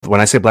when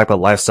I say black belt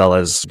lifestyle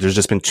is there's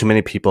just been too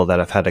many people that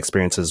have had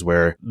experiences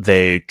where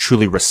they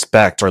truly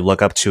respect or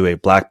look up to a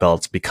black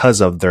belt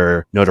because of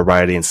their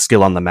notoriety and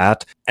skill on the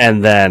mat.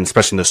 And then,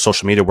 especially in the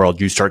social media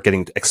world, you start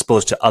getting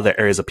exposed to other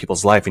areas of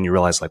people's life and you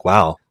realize like,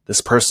 wow, this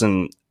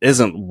person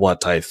isn't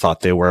what I thought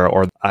they were,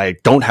 or I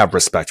don't have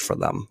respect for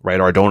them, right?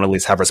 Or I don't at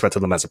least have respect for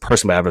them as a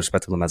person, but I have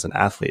respect for them as an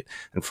athlete.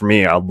 And for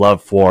me, I'd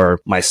love for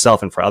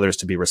myself and for others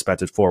to be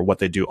respected for what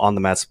they do on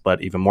the mats,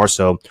 but even more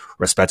so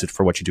respected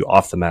for what you do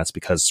off the mats,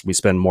 because we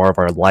spend more of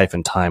our life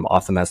and time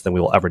off the mats than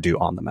we will ever do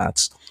on the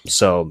mats.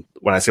 So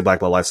when I say black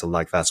belt lifestyle,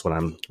 like that's what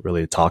I'm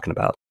really talking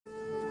about.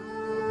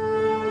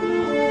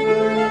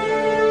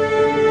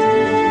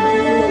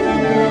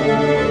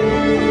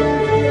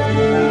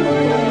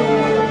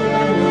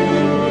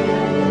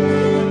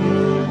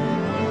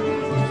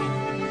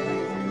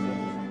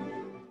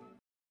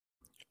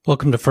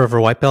 Welcome to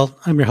Forever White Belt.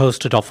 I'm your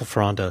host, Adolfo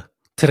Ferranda.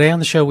 Today on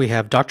the show, we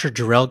have Dr.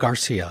 Jarrell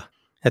Garcia.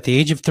 At the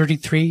age of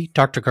 33,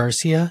 Dr.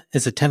 Garcia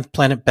is a 10th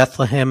Planet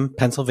Bethlehem,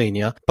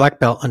 Pennsylvania, black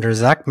belt under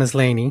Zach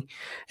Mislany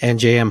and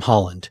J.M.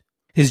 Holland.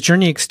 His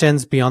journey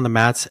extends beyond the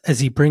mats as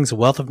he brings a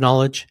wealth of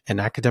knowledge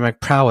and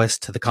academic prowess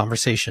to the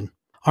conversation.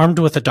 Armed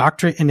with a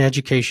doctorate in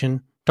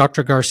education,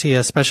 Dr.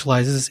 Garcia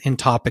specializes in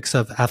topics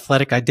of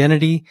athletic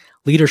identity,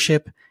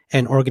 leadership,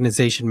 and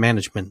organization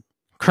management.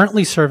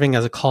 Currently serving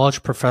as a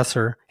college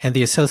professor and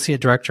the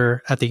associate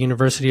director at the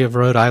University of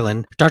Rhode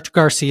Island, Dr.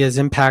 Garcia's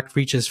impact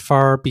reaches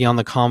far beyond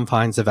the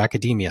confines of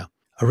academia.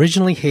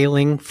 Originally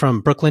hailing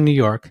from Brooklyn, New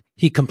York,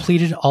 he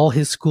completed all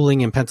his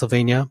schooling in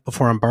Pennsylvania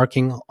before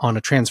embarking on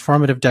a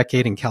transformative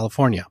decade in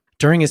California.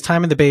 During his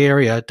time in the Bay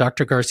Area,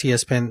 Dr. Garcia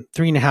spent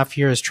 3.5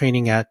 years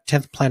training at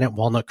 10th Planet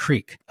Walnut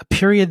Creek, a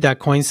period that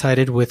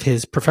coincided with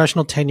his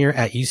professional tenure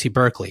at UC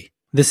Berkeley.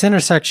 This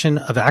intersection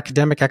of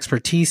academic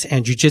expertise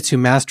and jiu-jitsu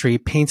mastery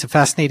paints a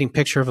fascinating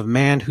picture of a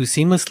man who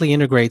seamlessly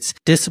integrates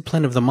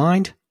discipline of the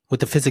mind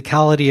with the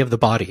physicality of the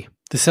body.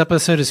 This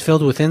episode is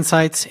filled with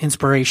insights,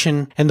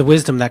 inspiration, and the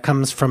wisdom that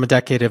comes from a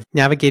decade of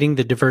navigating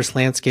the diverse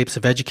landscapes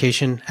of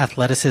education,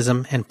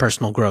 athleticism, and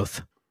personal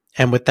growth.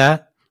 And with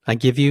that, I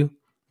give you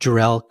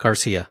Jarrell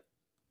Garcia.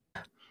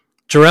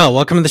 Jarrell,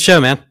 welcome to the show,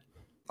 man.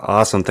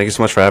 Awesome. Thank you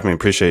so much for having me.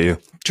 Appreciate you.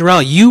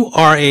 Jarrell, you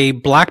are a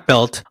black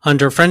belt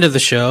under a friend of the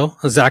show,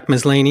 Zach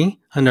Mislany,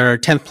 under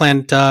 10th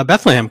Planet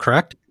Bethlehem,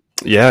 correct?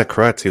 Yeah,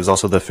 correct. He was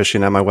also the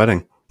officiant at my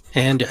wedding.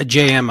 And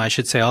JM, I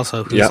should say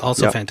also, who's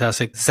also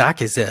fantastic.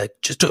 Zach is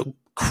just a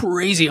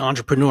crazy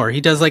entrepreneur.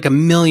 He does like a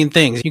million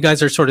things. You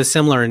guys are sort of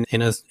similar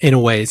in a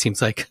way, it seems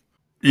like.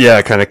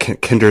 Yeah, kind of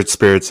kindred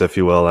spirits, if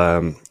you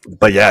will.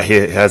 But yeah, he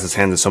has his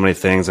hands in so many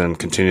things and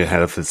continue to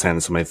have his hands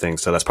in so many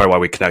things. So that's probably why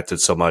we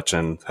connected so much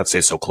and have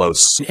stayed so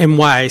close. And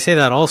why I say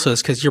that also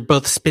is because you're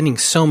both spinning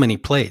so many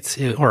plates,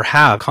 or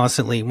have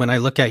constantly. When I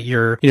look at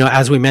your,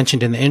 as we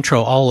mentioned in the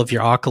intro, all of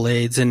your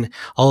accolades and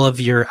all of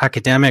your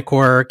academic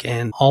work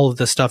and all of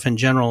the stuff in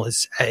general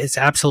is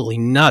absolutely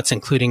nuts,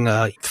 including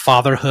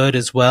fatherhood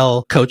as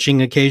well,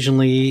 coaching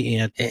occasionally,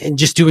 and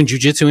just doing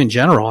jiu-jitsu in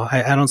general.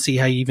 I don't see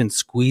how you even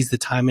squeeze the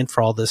time in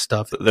for all this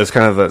stuff. There's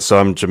kind of so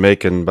I'm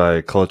Jamaican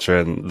by culture,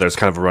 and there's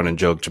kind of a running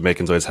joke.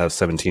 Jamaicans always have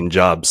 17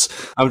 jobs.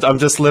 I'm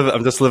just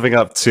living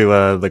up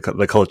to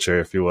the culture,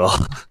 if you will.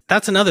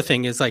 That's another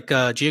thing is like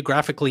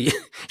geographically,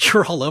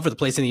 you're all over the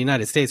place in the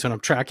United States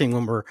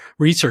when we're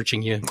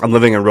researching you. I'm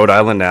living in Rhode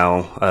Island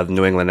now, the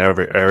New England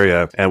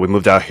area, and we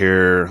moved out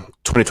here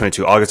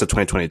August of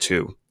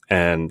 2022.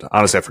 And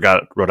honestly, I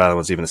forgot Rhode Island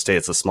was even a state.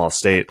 It's a small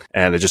state.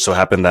 And it just so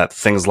happened that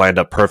things lined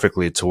up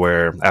perfectly to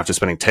where after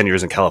spending 10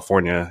 years in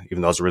California,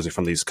 even though I was originally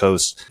from the East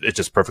Coast, it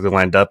just perfectly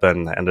lined up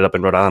and ended up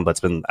in Rhode Island.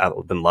 But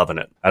I've been loving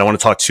it. I don't want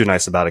to talk too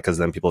nice about it because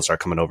then people start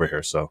coming over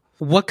here. So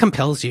what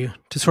compels you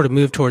to sort of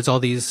move towards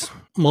all these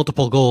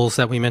multiple goals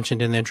that we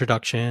mentioned in the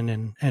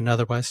introduction and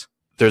otherwise?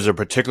 There's a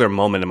particular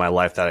moment in my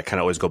life that I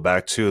kind of always go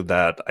back to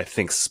that I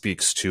think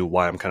speaks to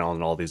why I'm kind of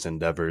on all these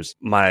endeavors.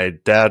 My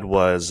dad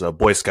was a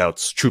Boy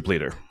Scouts troop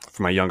leader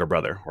for my younger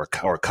brother,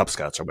 or Cub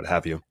Scouts or what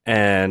have you.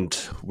 And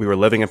we were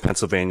living in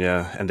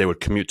Pennsylvania and they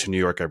would commute to New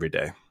York every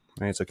day.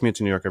 Right? So commute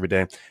to New York every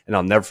day. And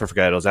I'll never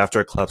forget, it was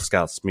after a Cub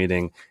Scouts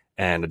meeting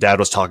and the dad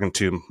was talking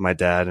to my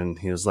dad and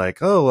he was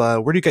like,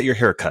 where do you get your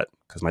hair cut?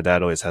 Because my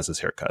dad always has his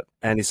hair cut.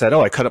 And he said,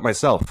 I cut it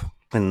myself.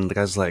 And the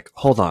guy's like,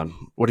 hold on,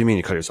 what do you mean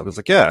you cut yourself? He's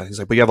like, yeah. He's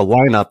like, but you have a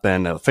lineup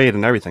and a fade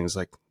and everything. He's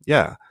like,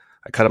 yeah,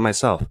 I cut it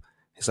myself.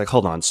 He's like,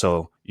 hold on.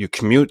 So you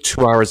commute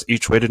 2 hours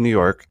each way to New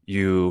York.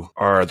 You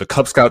are the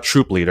Cub Scout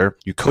troop leader.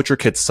 You coach your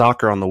kids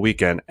soccer on the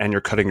weekend and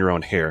you're cutting your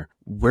own hair.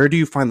 Where do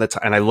you find the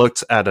time? And I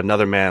looked at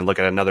another man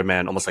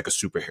almost like a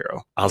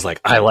superhero. I was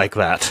like, I like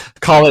that.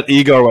 Call it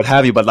ego or what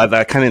have you. But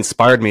that kind of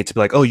inspired me to be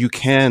like, you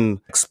can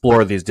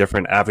explore these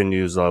different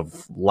avenues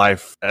of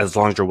life as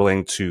long as you're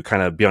willing to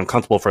kind of be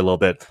uncomfortable for a little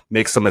bit,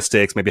 make some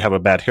mistakes, maybe have a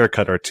bad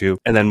haircut or two,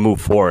 and then move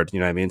forward. You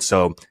know what I mean?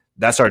 So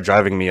that started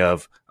driving me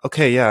of,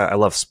 okay, yeah, I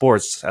love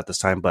sports at this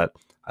time, but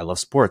I love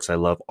sports. I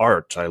love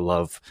art. I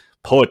love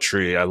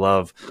poetry. I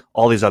love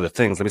all these other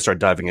things. Let me start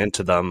diving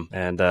into them.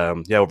 And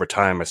over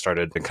time, I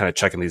started kind of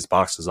checking these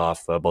boxes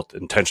off, both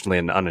intentionally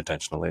and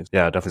unintentionally.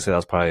 Yeah, I'd definitely say that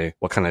was probably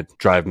what kind of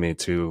drive me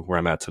to where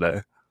I'm at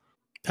today.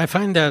 I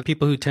find that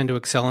people who tend to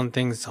excel in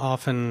things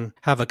often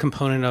have a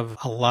component of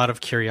a lot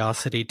of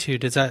curiosity too.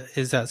 Is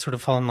that sort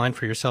of fall in line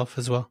for yourself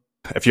as well?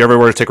 If you ever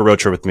were to take a road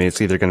trip with me,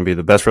 it's either going to be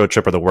the best road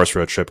trip or the worst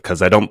road trip,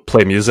 because I don't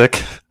play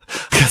music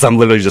because I'm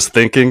literally just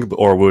thinking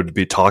or would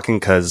be talking,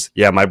 because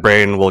my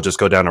brain will just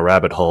go down a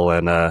rabbit hole,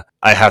 and I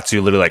have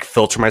to literally like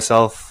filter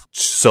myself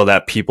so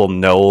that people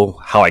know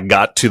how I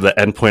got to the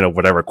end point of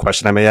whatever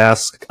question I may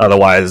ask.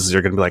 Otherwise,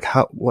 you're going to be like,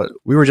 what?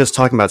 We were just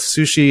talking about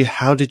sushi.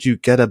 How did you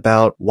get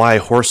about why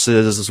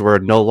horses were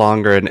no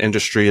longer an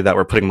industry that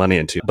we're putting money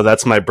into? But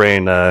that's my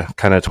brain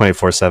kind of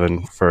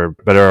 24/7, for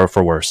better or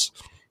for worse.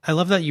 I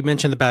love that you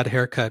mentioned the bad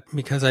haircut,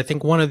 because I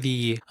think one of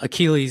the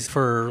Achilles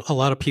for a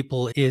lot of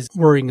people is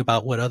worrying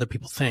about what other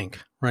people think,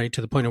 right?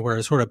 To the point of where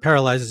it sort of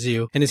paralyzes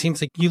you. And it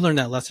seems like you learned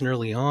that lesson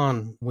early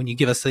on when you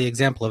give us the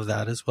example of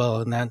that as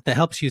well. And that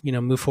helps you,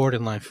 move forward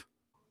in life.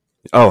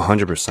 Oh,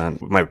 100%.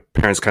 My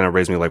parents kind of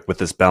raised me like with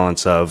this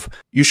balance of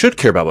you should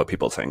care about what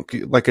people think.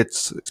 Like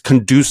it's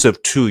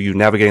conducive to you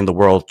navigating the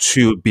world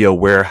to be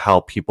aware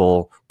how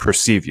people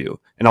perceive you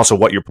and also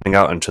what you're putting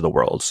out into the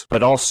world.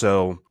 But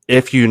also,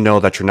 if you know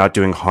that you're not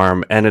doing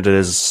harm and it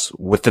is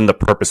within the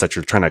purpose that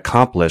you're trying to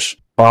accomplish,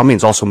 by all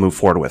means also move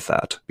forward with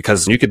that,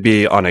 because you could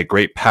be on a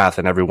great path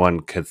and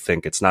everyone could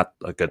think it's not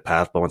a good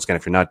path. But once again,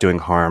 if you're not doing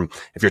harm,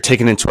 if you're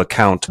taking into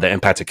account the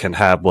impact it can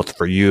have both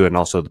for you and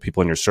also the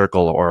people in your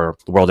circle or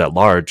the world at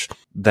large,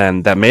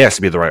 then that may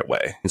actually be the right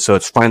way. And so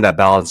it's find that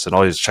balance and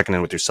always checking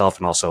in with yourself,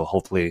 and also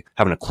hopefully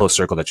having a close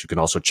circle that you can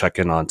also check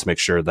in on to make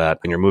sure that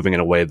you're moving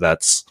in a way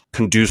that's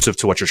conducive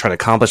to what you're trying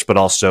to accomplish, but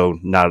also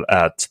not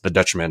at the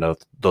detriment of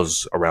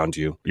those around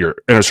you, your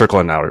inner circle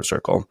and outer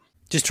circle.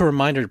 Just a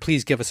reminder to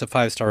please give us a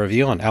 5-star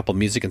review on Apple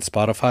Music and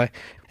Spotify,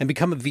 and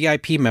become a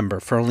VIP member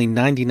for only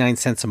 99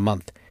 cents a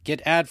month.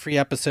 Get ad-free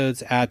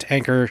episodes at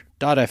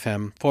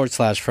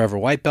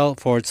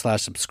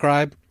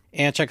anchor.fm/foreverwhitebelt/subscribe.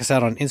 And check us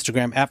out on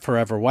Instagram at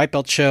Forever White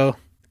Belt Show.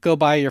 Go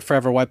buy your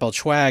Forever White Belt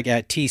swag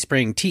at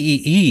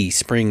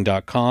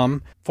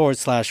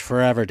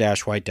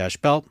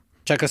teespring.com/forever-white-belt.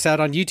 Check us out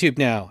on YouTube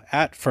now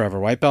at Forever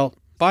White Belt.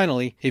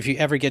 Finally, if you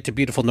ever get to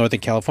beautiful Northern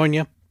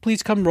California,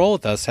 please come roll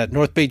with us at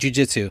North Bay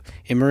Jiu-Jitsu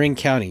in Marin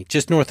County,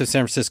 just north of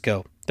San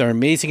Francisco. They're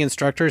amazing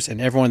instructors and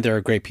everyone there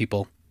are great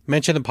people.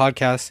 Mention the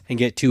podcast and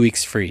get 2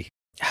 weeks free.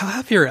 How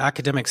have your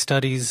academic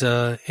studies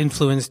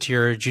influenced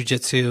your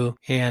jiu-jitsu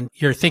and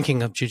your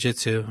thinking of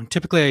jiu-jitsu?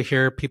 Typically, I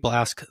hear people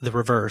ask the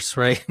reverse,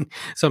 right?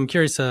 So I'm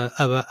curious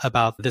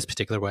about this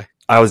particular way.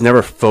 I was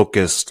never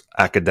focused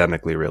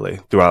academically, really,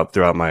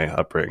 throughout my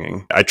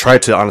upbringing. I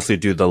tried to honestly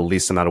do the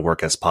least amount of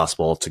work as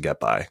possible to get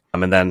by.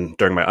 And then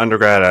during my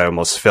undergrad, I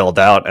almost failed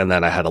out, and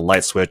then I had a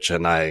light switch,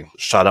 and I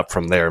shot up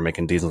from there,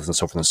 making diesels and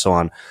so forth and so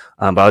on.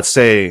 But I would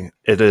say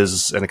it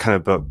is, and it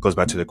kind of goes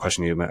back to the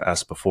question you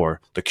asked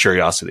before, the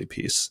curiosity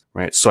piece,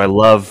 right? So I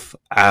love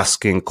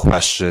asking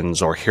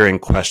questions or hearing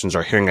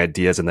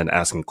ideas and then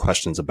asking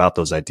questions about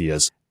those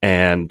ideas.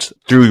 And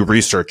through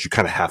research, you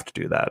kind of have to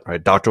do that,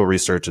 right? Doctoral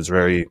research is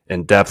very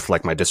in depth.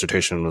 Like my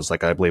dissertation was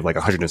I believe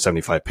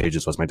 175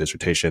 pages was my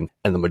dissertation.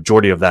 And the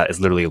majority of that is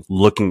literally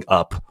looking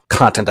up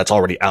content that's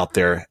already out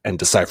there and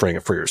deciphering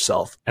it for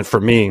yourself. And for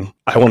me,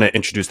 I want to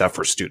introduce that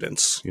for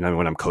students,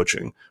 when I'm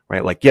coaching,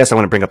 right? Like, yes, I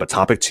want to bring up a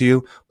topic to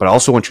you, but I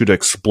also want you to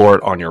explore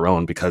it on your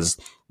own, because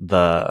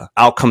the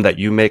outcome that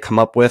you may come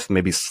up with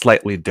may be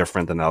slightly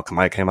different than the outcome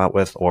I came out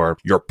with, or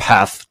your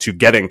path to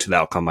getting to the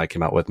outcome I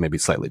came out with may be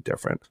slightly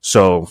different.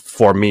 So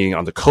for me,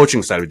 on the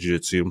coaching side of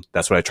jiu-jitsu,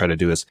 that's what I try to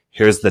do is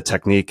here's the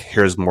technique,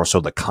 here's more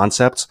so the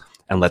concept,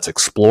 and let's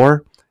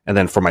explore. And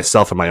then for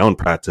myself and my own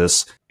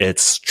practice,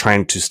 it's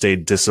trying to stay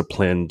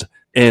disciplined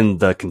in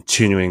the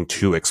continuing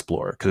to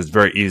explore, because it's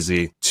very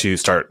easy to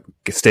start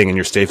staying in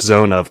your safe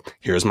zone of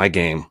here's my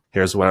game.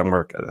 Here's what I'm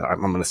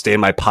going to stay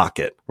in my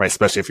pocket, right?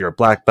 Especially if you're a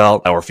black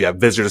belt, or if you have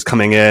visitors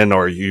coming in,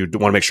 or you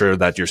want to make sure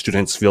that your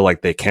students feel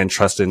like they can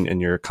trust in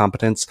your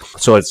competence.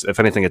 So it's, if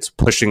anything, it's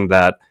pushing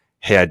that,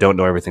 hey, I don't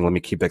know everything. Let me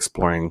keep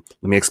exploring.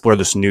 Let me explore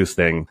this new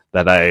thing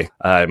that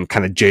I'm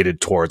kind of jaded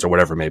towards, or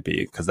whatever it may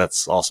be, because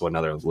that's also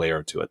another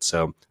layer to it.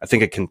 So I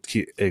think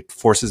it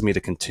forces me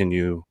to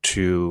continue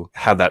to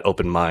have that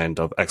open mind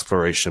of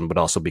exploration, but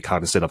also be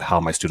cognizant of how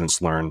my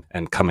students learn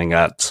and coming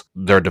at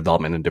their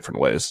development in different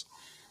ways.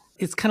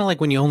 It's kind of like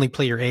when you only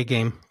play your A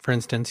game, for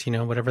instance,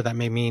 whatever that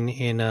may mean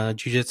in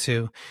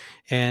jiu-jitsu,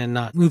 and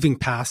not moving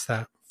past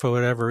that for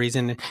whatever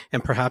reason.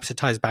 And perhaps it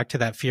ties back to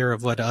that fear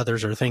of what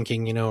others are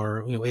thinking,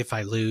 or if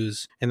I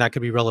lose, and that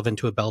could be relevant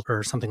to a belt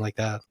or something like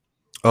that.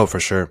 Oh, for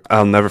sure.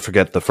 I'll never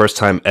forget the first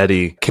time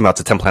Eddie came out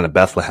to 10 Planet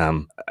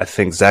Bethlehem. I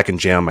think Zach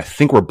and Jam,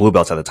 were blue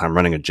belts at the time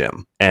running a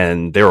gym,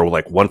 and they were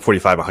like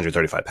 145,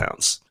 135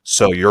 pounds.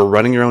 So you're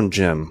running your own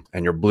gym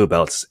and you're blue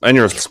belts, and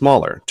you're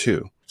smaller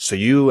too. So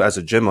you, as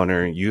a gym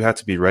owner, you have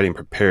to be ready and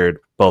prepared,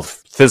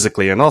 both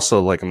physically and also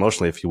like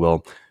emotionally, if you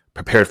will,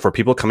 prepared for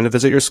people coming to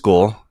visit your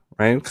school,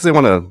 right? Because they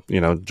want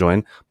to,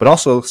 join, but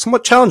also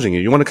somewhat challenging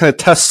you. You want to kind of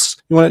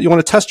test, you want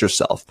to test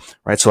yourself,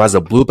 right? So as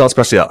a blue belt,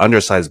 especially an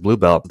undersized blue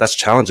belt, that's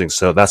challenging.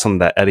 So that's something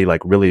that Eddie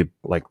really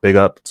big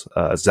up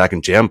Zach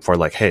and Jam for.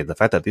 Like, hey, the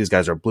fact that these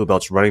guys are blue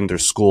belts running their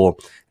school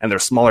and they're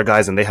smaller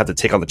guys and they have to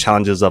take on the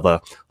challenges of a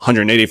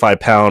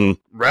 185-pound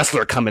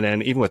wrestler coming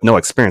in, even with no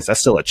experience, that's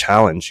still a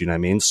challenge, you know what I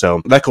mean?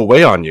 So that could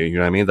weigh on you, you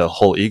know what I mean? The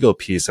whole ego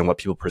piece and what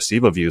people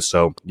perceive of you.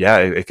 So yeah,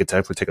 it could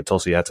definitely take a toll.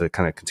 So you have to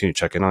kind of continue to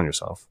check in on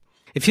yourself.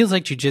 It feels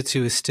like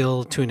jiu-jitsu is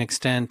still, to an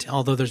extent,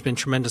 although there's been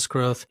tremendous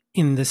growth,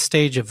 in this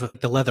stage of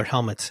the leather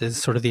helmets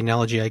is sort of the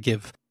analogy I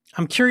give.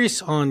 I'm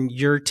curious on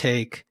your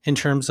take in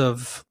terms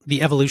of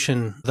the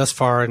evolution thus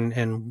far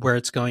and where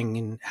it's going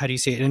and how do you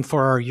see it? And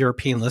for our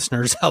European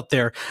listeners out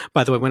there,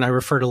 by the way, when I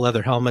refer to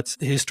leather helmets,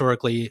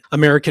 historically,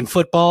 American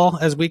football,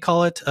 as we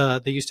call it,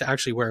 they used to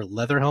actually wear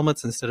leather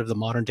helmets instead of the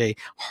modern day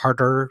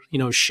harder,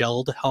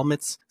 shelled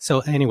helmets.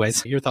 So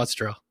anyways, your thoughts,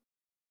 Jarrell?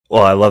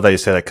 Well, I love that you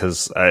say that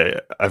because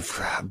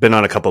I've been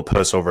on a couple of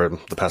posts over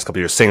the past couple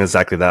of years saying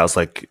exactly that. I was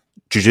like,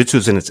 jiu-jitsu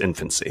is in its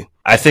infancy.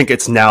 I think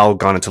it's now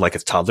gone into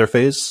its toddler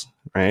phase,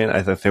 right?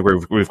 I think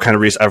I've kind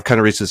of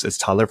reached its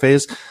toddler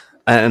phase.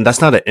 And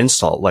that's not an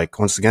insult.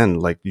 Once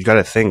again, you got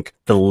to think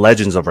the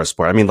legends of our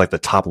sport. I mean, the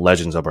top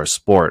legends of our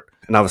sport.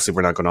 And obviously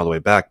we're not going all the way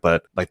back,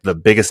 but the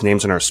biggest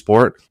names in our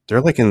sport, they're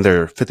in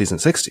their 50s and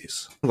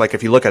 60s.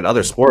 If you look at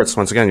other sports,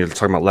 once again, you're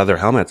talking about leather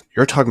helmets.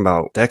 You're talking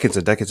about decades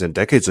and decades and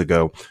decades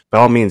ago. By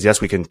all means, yes,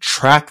 we can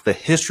track the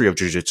history of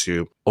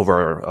jiu-jitsu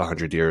over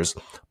 100 years,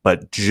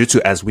 but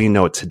jiu-jitsu as we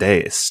know it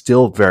today is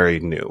still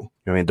very new.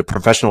 I mean, the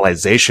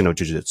professionalization of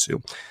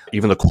jiu-jitsu,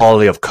 even the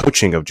quality of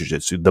coaching of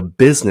jiu-jitsu, the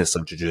business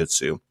of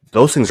jiu-jitsu,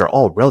 those things are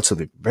all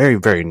relatively very,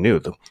 very new.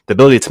 The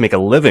ability to make a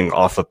living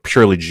off of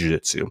purely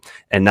jiu-jitsu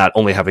and not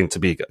only having to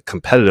be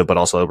competitive, but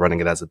also running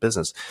it as a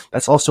business.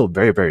 That's also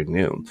very, very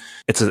new.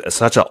 It's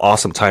such an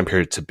awesome time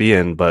period to be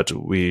in, but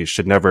we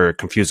should never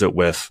confuse it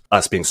with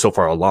us being so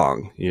far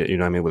along. You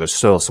know what I mean? Where there's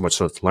still so much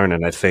to learn.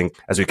 And I think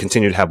as we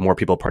continue to have more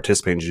people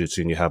participate in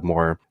jiu-jitsu and you have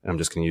more, and I'm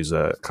just going to use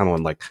a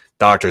common one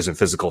doctors and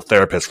physical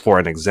therapists, for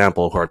an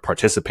example, who are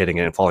participating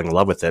in it and falling in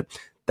love with it,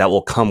 that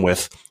will come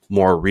with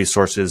more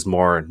resources,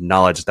 more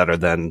knowledge that are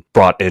then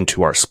brought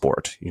into our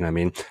sport. You know what I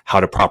mean? How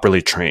to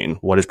properly train,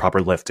 what is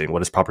proper lifting,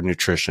 what is proper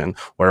nutrition,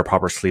 what are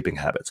proper sleeping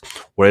habits,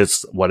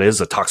 what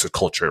is a toxic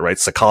culture, right?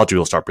 Psychology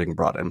will start being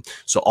brought in.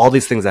 So all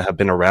these things that have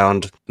been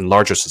around in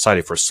larger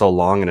society for so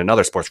long and in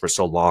other sports for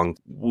so long,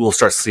 we'll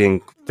start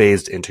seeing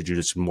phased into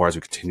jiu-jitsu more as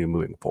we continue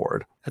moving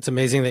forward. That's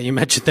amazing that you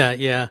mentioned that.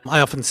 Yeah.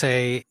 I often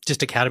say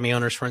just academy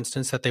owners, for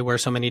instance, that they wear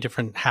so many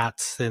different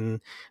hats and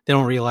they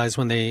don't realize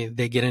when they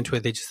get into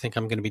it, they just think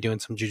I'm going to be doing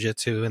some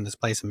jiu-jitsu in this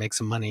place and make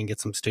some money and get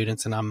some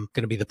students and I'm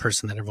going to be the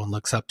person that everyone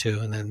looks up to.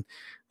 And then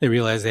they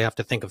realize they have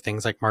to think of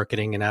things like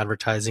marketing and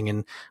advertising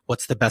and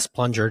what's the best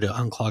plunger to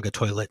unclog a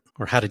toilet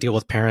or how to deal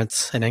with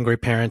parents, an angry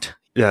parent.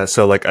 Yeah,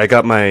 so I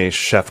got my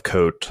chef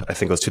coat, I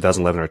think it was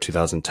 2011 or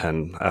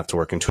 2010, after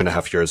working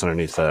 2.5 years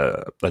underneath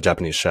a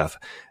Japanese chef.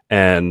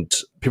 And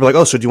people are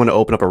like, oh, so do you want to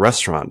open up a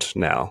restaurant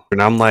now?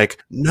 And I'm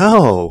like,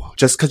 no,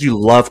 just because you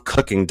love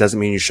cooking doesn't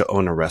mean you should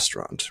own a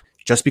restaurant.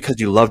 Just because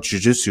you love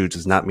jiu-jitsu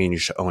does not mean you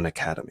should own an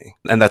academy.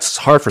 And that's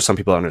hard for some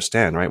people to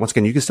understand, right? Once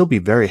again, you can still be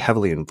very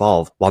heavily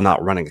involved while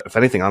not running it. If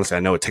anything, honestly, I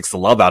know it takes the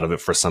love out of it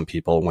for some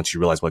people once you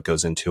realize what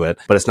goes into it.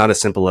 But it's not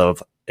as simple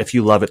of, if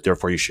you love it,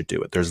 therefore you should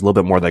do it. There's a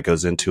little bit more that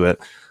goes into it.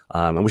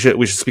 And we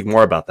should speak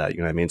more about that, you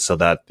know what I mean? So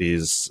that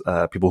these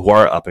people who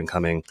are up and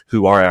coming,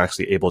 who are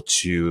actually able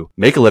to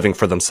make a living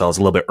for themselves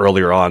a little bit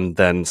earlier on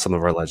than some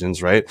of our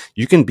legends, right?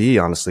 You can be,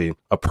 honestly,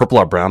 a purple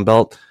or brown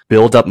belt,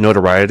 build up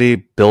notoriety,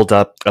 build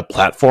up a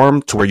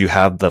platform to where you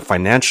have the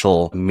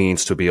financial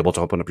means to be able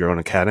to open up your own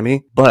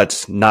academy,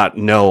 but not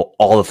know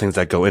all the things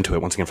that go into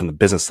it, once again, from the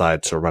business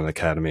side to run an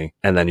academy.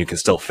 And then you can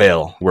still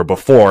fail. Where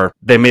before,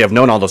 they may have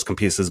known all those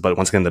pieces, but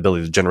once again, the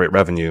ability to generate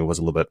revenue was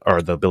a little bit,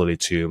 or the ability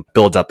to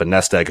build up a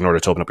nest egg in order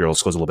to open up your own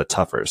school is a little bit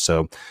tougher.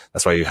 So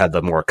that's why you had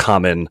the more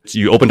common,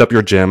 you opened up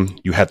your gym,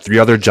 you had 3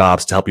 other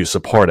jobs to help you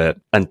support it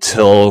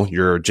until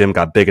your gym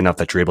got big enough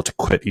that you're able to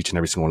quit each and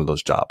every single one of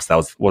those jobs. That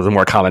was a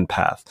more common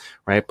path,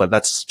 right? But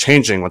that's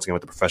changing once again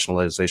with the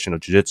professionalization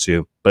of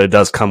jiu-jitsu, but it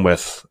does come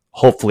with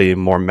hopefully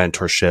more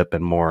mentorship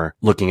and more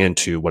looking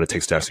into what it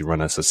takes to actually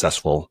run a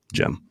successful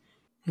gym.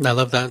 I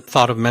love that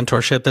thought of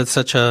mentorship. That's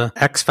such a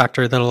X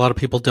factor that a lot of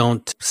people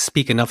don't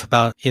speak enough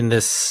about in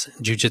this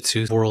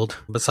jiu-jitsu world,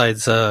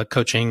 besides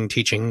coaching,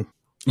 teaching.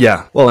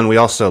 Yeah. Well, and we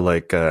also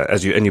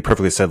as you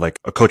perfectly said,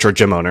 a coach or a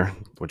gym owner,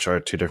 which are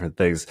 2 different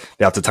things.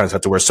 They oftentimes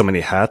have to wear so many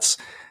hats.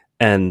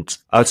 And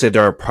I would say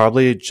there are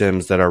probably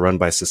gyms that are run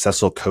by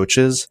successful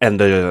coaches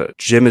and the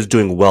gym is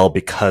doing well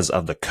because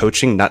of the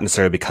coaching, not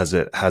necessarily because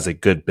it has a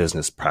good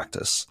business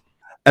practice.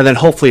 And then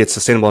hopefully it's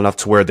sustainable enough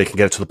to where they can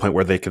get it to the point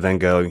where they can then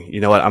go, you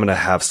know what, I'm going to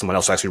have someone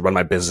else actually run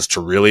my business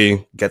to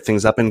really get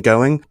things up and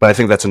going. But I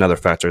think that's another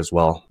factor as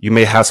well. You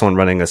may have someone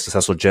running a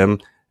successful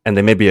gym and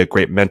they may be a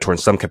great mentor in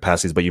some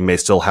capacities, but you may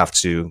still have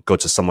to go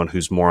to someone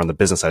who's more on the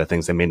business side of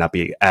things. They may not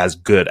be as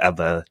good as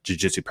the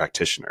jiu-jitsu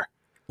practitioner.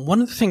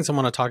 One of the things I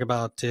want to talk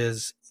about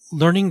is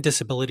learning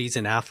disabilities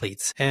in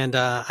athletes. And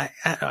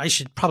I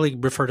should probably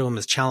refer to them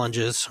as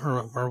challenges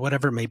or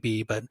whatever it may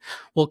be, but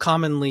we'll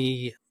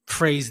commonly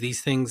phrase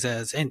these things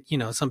as, and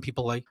some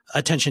people like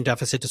attention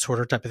deficit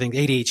disorder type of thing,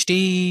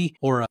 ADHD,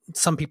 or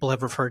some people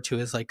have referred to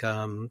as like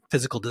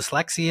physical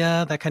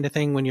dyslexia, that kind of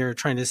thing, when you're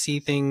trying to see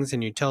things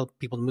and you tell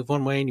people to move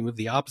one way and you move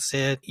the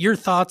opposite. Your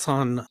thoughts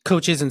on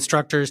coaches,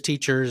 instructors,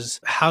 teachers,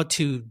 how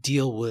to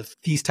deal with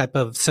these type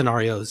of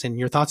scenarios, and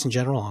your thoughts in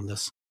general on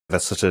this?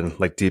 That's such a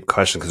deep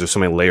question because there's so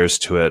many layers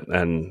to it,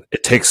 and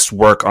it takes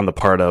work on the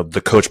part of the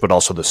coach, but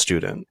also the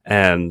student.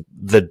 And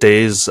the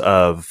days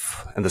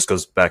of, and this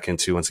goes back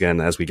into, once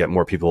again, as we get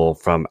more people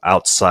from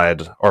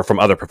outside or from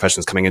other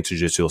professions coming into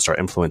jiu-jitsu, will start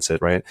influence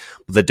it, right?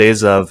 The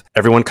days of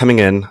everyone coming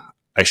in,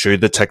 I show you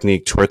the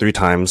technique 2 or 3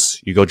 times,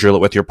 you go drill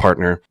it with your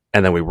partner,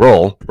 and then we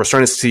roll. We're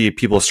starting to see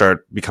people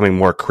start becoming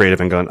more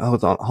creative and going, oh,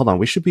 hold on,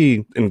 we should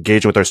be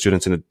engaging with our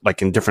students in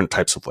different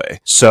types of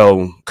way.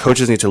 So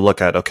coaches need to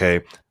look at,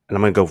 okay, and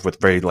I'm going to go with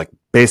very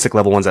basic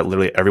level ones that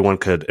literally everyone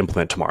could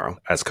implement tomorrow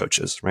as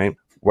coaches, right?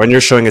 When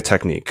you're showing a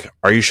technique,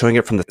 are you showing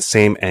it from the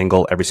same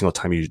angle every single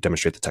time you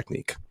demonstrate the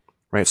technique,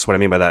 right? So what I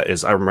mean by that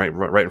is I'm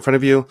right in front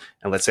of you,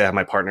 and let's say I have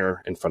my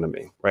partner in front of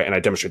me, right? And I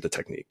demonstrate the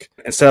technique.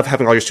 Instead of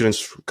having all your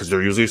students, because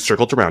they're usually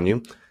circled around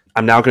you,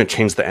 I'm now going to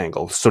change the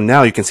angle. So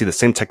now you can see the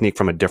same technique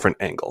from a different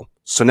angle.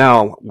 So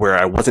now where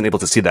I wasn't able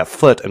to see that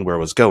foot and where it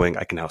was going,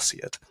 I can now see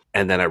it.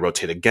 And then I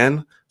rotate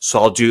again. So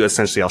I'll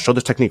show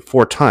the technique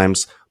 4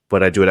 times,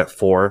 but I do it at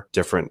 4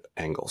 different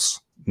angles.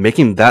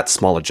 Making that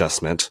small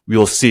adjustment, we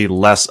will see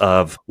less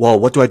of, well,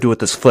 what do I do with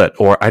this foot?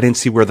 Or I didn't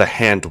see where the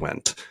hand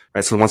went,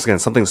 right? So once again,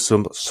 something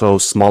so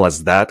small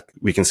as that,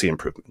 we can see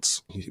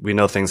improvements. We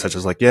know things such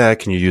as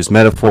can you use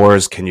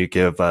metaphors? Can you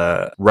give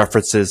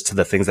references to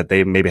the things that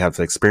they maybe have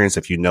experienced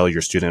if you know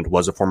your student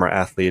was a former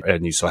athlete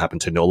and you so happen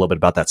to know a little bit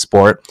about that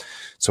sport?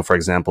 So for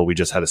example, we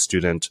just had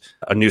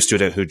a new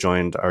student who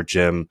joined our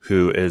gym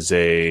who is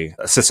a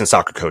assistant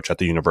soccer coach at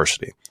the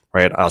university,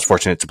 right? I was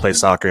fortunate to play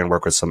soccer and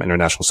work with some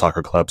international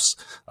soccer clubs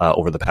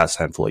over the past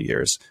handful of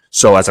years.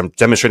 So as I'm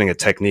demonstrating a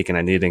technique and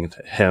I needed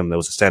him, it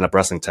was a stand-up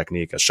wrestling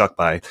technique, a shuck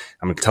by,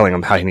 I'm telling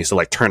him how he needs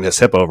to turn his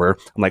hip over.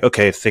 I'm like,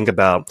 okay, think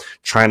about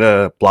trying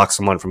to block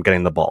someone from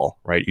getting the ball,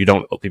 right? You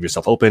don't leave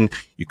yourself open,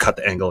 you cut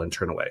the angle and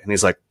turn away. And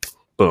he's like,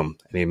 boom.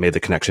 And he made the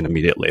connection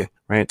immediately,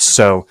 right?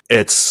 So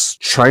it's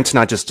trying to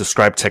not just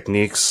describe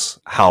techniques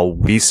how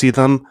we see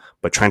them,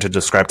 but trying to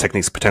describe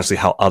techniques potentially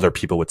how other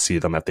people would see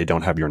them if they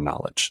don't have your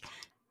knowledge.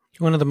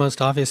 One of the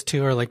most obvious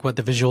too are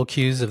the visual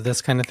cues of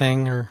this kind of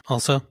thing, or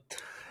also?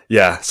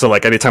 Yeah. So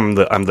anytime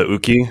I'm the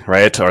uki,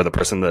 right? Or the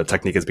person the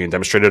technique is being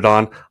demonstrated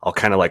on, I'll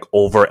kind of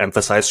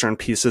overemphasize certain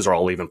pieces, or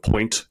I'll even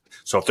point.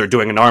 So if they're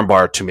doing an arm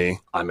bar to me,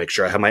 I make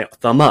sure I have my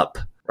thumb up,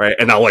 right?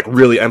 And I'll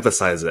really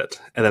emphasize it.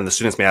 And then the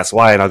students may ask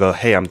why, and I'll go,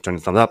 hey, I'm turning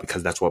the thumb up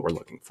because that's what we're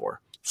looking for.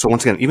 So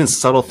once again, even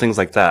subtle things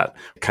like that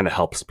kind of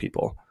helps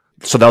people.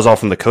 So that was all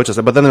from the coaches,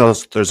 but then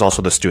there's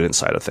also the student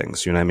side of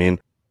things. You know what I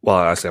mean?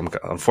 Well,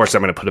 unfortunately,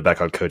 I'm going to put it back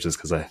on coaches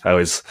because I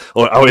always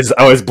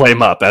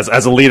blame up.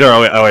 As a leader,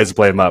 I always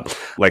blame up,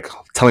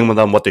 telling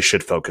them what they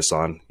should focus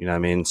on. You know what I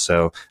mean?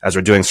 So as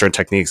we're doing certain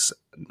techniques,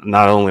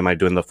 not only am I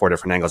doing the 4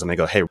 different angles, I'm going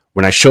to go, hey,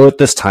 when I show it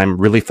this time,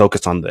 really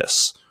focus on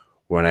this.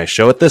 When I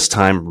show it this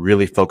time,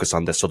 really focus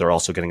on this. So they're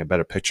also getting a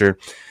better picture.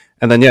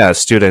 And then, as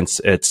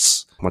students,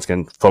 it's once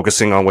again,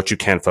 focusing on what you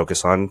can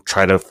focus on.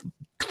 Try to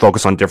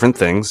focus on different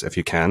things if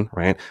you can,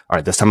 right? All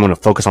right, this time I'm going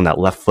to focus on that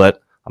left foot.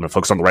 I'm going to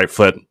focus on the right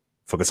foot.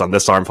 Focus on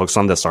this arm, focus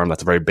on this arm.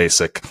 That's a very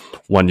basic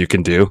one you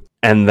can do.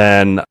 And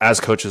then as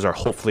coaches are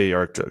hopefully,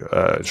 or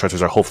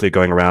instructors are hopefully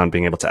going around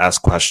being able to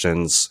ask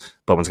questions.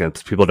 But once again,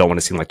 people don't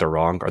want to seem like they're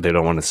wrong, or they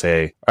don't want to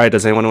say, all right,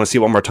 does anyone want to see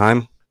it one more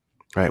time?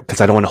 Right?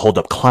 Because I don't want to hold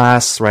up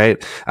class, right?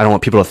 I don't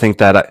want people to think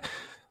that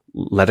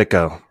let it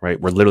go,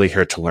 right? We're literally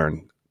here to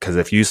learn. Because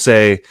if you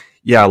say,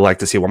 yeah, I'd like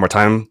to see it one more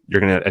time,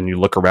 and you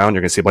look around,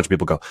 you're going to see a bunch of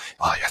people go,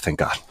 oh yeah, thank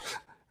God.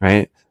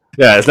 Right?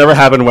 Yeah, it's never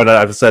happened when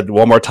I've said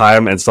one more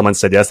time and someone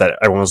said yes, that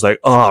everyone was like,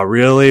 oh,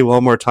 really?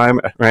 One more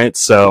time? Right?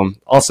 So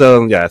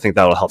also, I think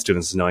that will help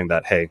students knowing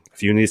that, hey,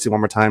 if you need to see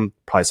one more time,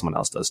 probably someone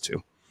else does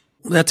too.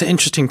 That's an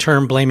interesting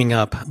term, blaming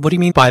up. What do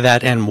you mean by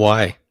that, and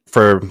why?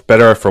 For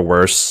better or for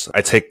worse,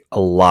 I take a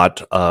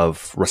lot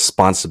of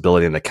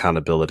responsibility and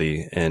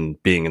accountability in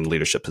being in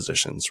leadership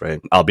positions,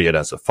 right? Albeit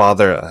as a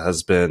father, a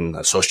husband,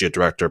 associate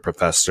director,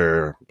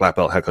 professor, black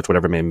belt, head coach,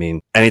 whatever it may mean.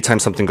 Anytime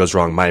something goes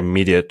wrong, my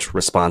immediate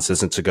response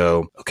isn't to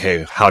go,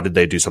 okay, how did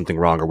they do something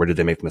wrong, or where did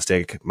they make the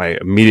mistake? My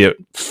immediate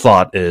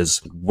thought is,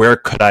 where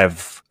could I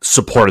have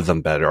supported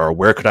them better, or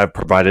where could I have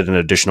provided an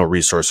additional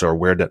resource, or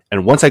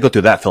and once I go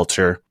through that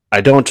filter, I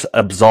don't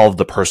absolve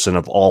the person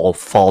of all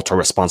fault or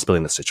responsibility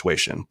in the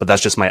situation, but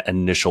that's just my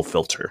initial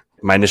filter.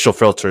 My initial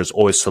filter is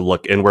always to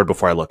look inward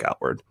before I look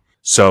outward.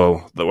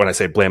 So when I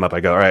say blame up, I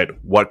go, all right,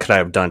 what could I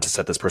have done to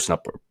set this person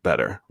up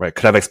better, right?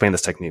 Could I have explained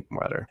this technique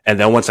better? And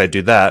then once I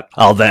do that,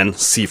 I'll then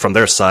see from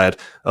their side,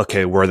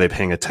 okay, were they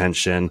paying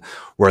attention?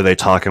 Were they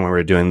talking when we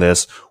were doing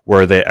this?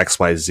 Were they X,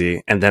 Y,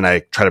 Z? And then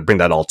I try to bring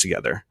that all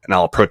together, and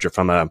I'll approach it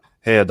from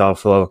hey,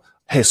 Adolfo,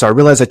 hey, so I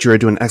realized that you were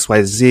doing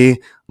XYZ,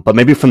 but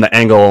maybe from the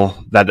angle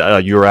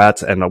that you were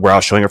at and where I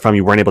was showing it from,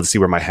 you weren't able to see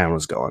where my hand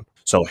was going.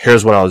 So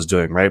here's what I was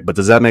doing, right? But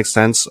does that make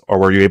sense? Or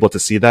were you able to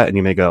see that? And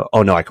you may go,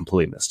 oh no, I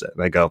completely missed it.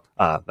 And I go,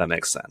 that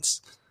makes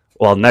sense.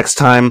 Well, next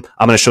time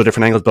I'm going to show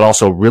different angles, but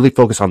also really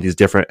focus on these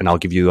different, and I'll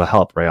give you a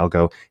help, right? I'll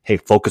go, hey,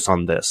 focus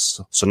on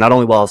this. So not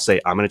only will I say,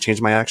 I'm going to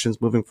change my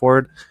actions moving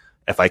forward,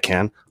 if I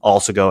can, I'll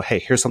also go, hey,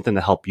 here's something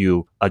to help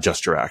you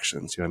adjust your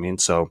actions. You know what I mean?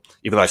 So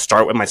even though I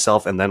start with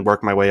myself and then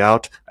work my way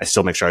out, I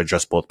still make sure I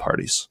address both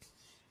parties.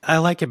 I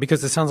like it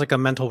because it sounds like a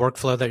mental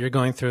workflow that you're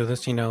going through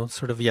this,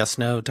 sort of yes,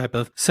 no type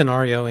of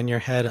scenario in your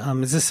head.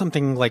 Is this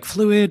something like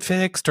fluid,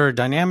 fixed, or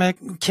dynamic?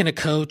 Can a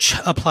coach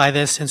apply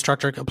this,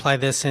 instructor apply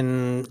this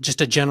in just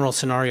a general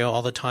scenario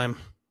all the time?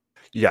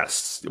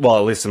 Yes. Well,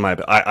 at least in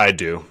I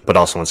do. But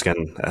also, once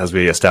again, as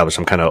we established,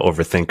 I'm kind of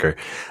overthinker.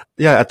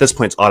 Yeah, at this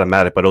point, it's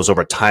automatic, but it was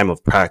over time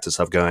of practice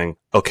of going,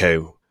 okay,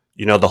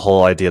 the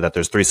whole idea that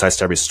there's three sides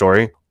to every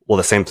story. Well,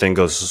 the same thing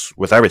goes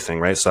with everything,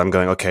 right? So I'm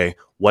going, okay,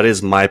 what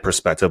is my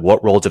perspective?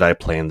 What role did I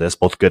play in this,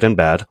 both good and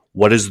bad?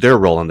 What is their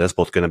role in this,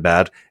 both good and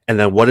bad? And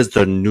then what is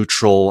the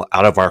neutral,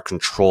 out of our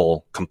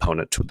control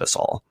component to this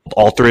all?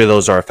 All three of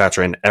those are a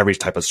factor in every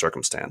type of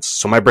circumstance.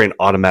 So my brain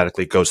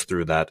automatically goes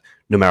through that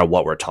no matter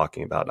what we're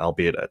talking about,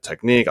 albeit a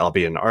technique,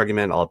 albeit an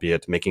argument,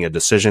 albeit making a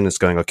decision. It's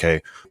going,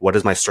 okay, what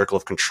is my circle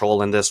of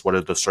control in this? What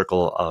is the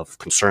circle of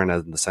concern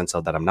in the sense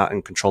of that I'm not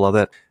in control of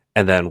it?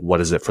 And then what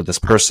is it for this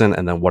person?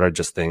 And then what are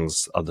just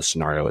things of the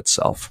scenario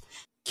itself?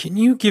 Can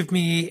you give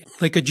me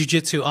like a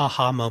jujitsu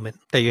aha moment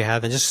that you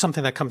have and just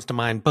something that comes to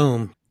mind?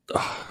 Boom.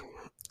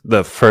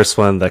 The first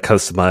one that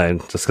comes to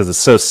mind, just because it's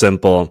so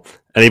simple.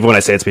 And even when I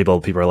say it to people,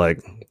 people are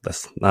like,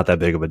 that's not that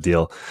big of a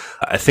deal.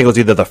 I think it was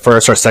either the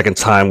first or second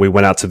time we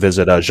went out to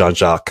visit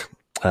Jean-Jacques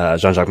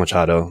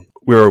Machado.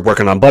 We were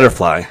working on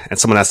butterfly, and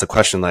someone asked a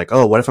question like,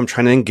 oh, what if I'm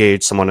trying to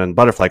engage someone in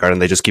butterfly garden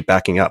and they just keep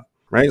backing up?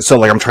 Right? So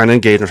like I'm trying to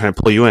engage, I'm trying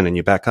to pull you in and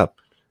you back up.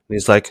 And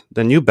he's like,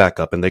 then you back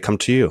up and they come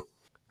to you.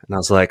 And I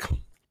was like,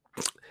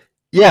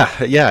 yeah,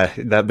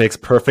 that makes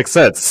perfect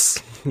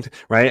sense.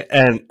 Right.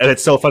 And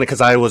it's so funny because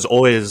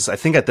I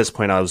think at this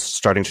point I was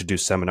starting to do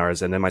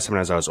seminars, and in my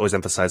seminars, I was always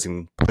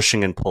emphasizing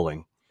pushing and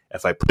pulling.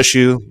 If I push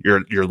you,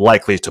 you're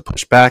likely to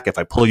push back. If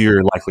I pull you,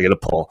 you're likely to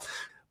pull.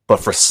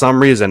 But for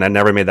some reason, I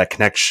never made that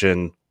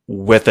connection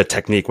with a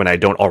technique when I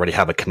don't already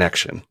have a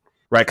connection.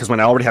 Right, because when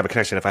I already have a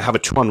connection, if I have a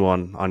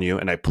 2-on-1 on you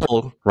and I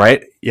pull,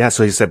 right? Yeah,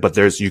 so he said, but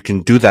you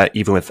can do that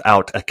even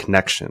without a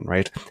connection,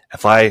 right?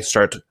 If I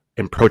start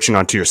encroaching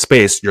onto your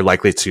space, you're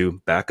likely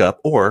to back up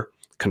or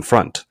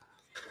confront.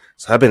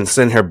 So I've been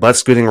sitting here butt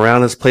scooting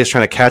around this place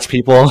trying to catch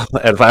people.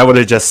 And if I would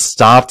have just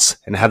stopped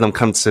and had them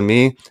come to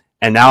me,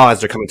 and now as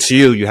they're coming to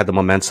you, you had the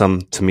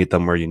momentum to meet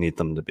them where you need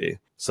them to be.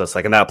 So it's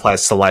like, and that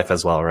applies to life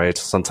as well, right?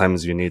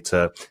 Sometimes you need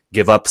to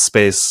give up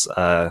space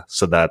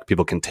so that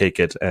people can take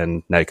it,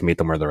 and now you can meet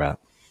them where they're at.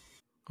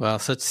 Wow,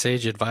 such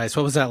sage advice.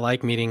 What was that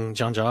like meeting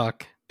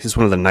Jean-Jacques? He's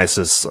one of the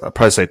nicest, I'd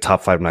probably say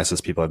top 5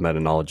 nicest people I've met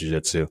in all of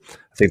jiu-jitsu.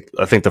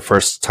 I think the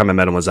first time I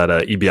met him was at a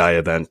EBI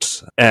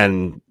event,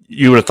 and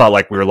you would have thought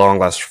like we were long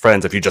lost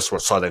friends if you just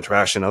saw the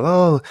interaction of,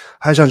 oh,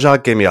 hi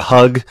Jean-Jacques, gave me a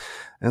hug.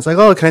 And it's like,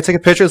 oh, can I take a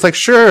picture? It's like,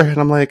 sure. And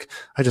I'm like,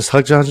 I just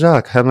hugged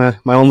Jean-Jacques, had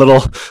my own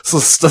little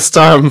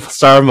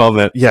star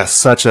moment. Yes,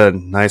 such a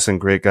nice and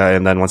great guy.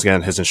 And then once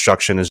again, his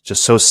instruction is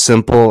just so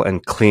simple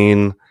and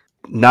clean.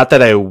 Not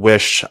that I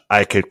wish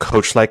I could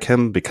coach like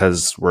him,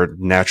 because we're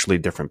naturally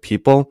different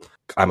people.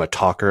 I'm a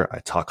talker. I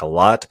talk a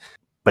lot,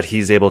 but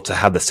he's able to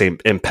have the same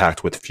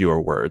impact with fewer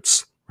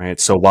words. Right.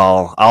 So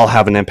while I'll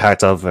have an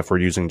impact of, if we're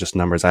using just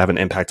numbers, I have an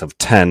impact of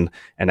 10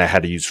 and I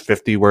had to use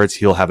 50 words,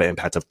 he'll have an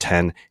impact of 10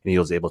 and he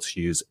was able to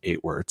use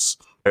 8 words.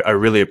 I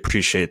really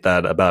appreciate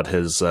that about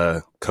his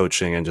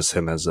coaching and just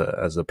him as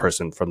a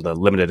person from the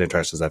limited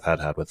interactions I've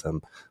had with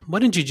him.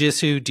 What in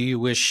jiu-jitsu do you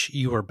wish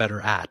you were better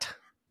at?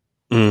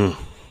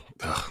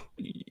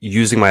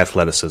 Using my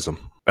athleticism,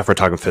 if we're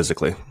talking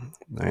physically.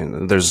 I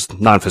mean, there's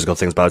non-physical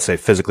things, but I would say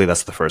physically,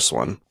 that's the first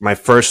one. My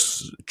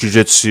first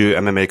jiu-jitsu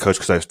MMA coach,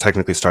 because I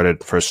technically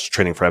started first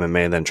training for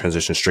MMA and then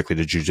transitioned strictly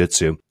to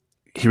jiu-jitsu,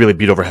 he really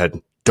beat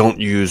overhead. Don't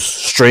use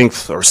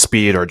strength or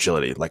speed or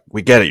agility. Like,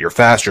 we get it. You're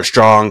fast, you're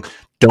strong.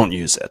 Don't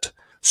use it.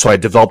 So I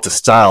developed a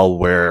style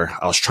where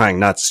I was trying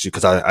not to,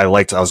 because I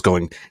was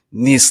going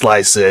knee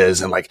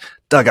slices and like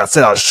dugout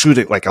sit. I was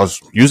shooting, like I was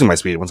using my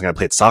speed. Once again, I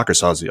played soccer,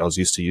 so I was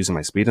used to using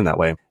my speed in that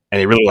way. And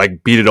he really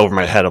like beat it over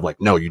my head of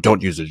like, no, you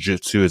don't use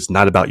jiu-jitsu. It's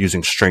not about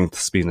using strength,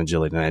 speed, and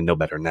agility. And I know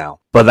better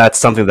now. But that's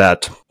something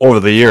that over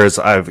the years,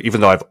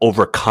 even though I've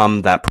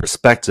overcome that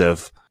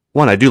perspective,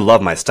 one, I do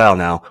love my style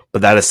now,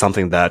 but that is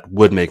something that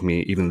would make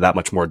me even that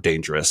much more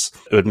dangerous.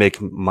 It would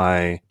make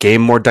my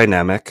game more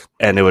dynamic,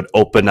 and it would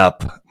open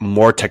up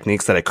more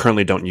techniques that I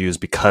currently don't use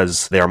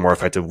because they are more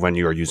effective when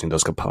you are using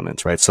those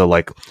components, right? So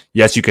like,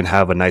 yes, you can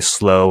have a nice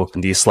slow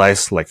knee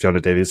slice. Like Fiona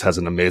Davies has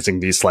an amazing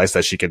knee slice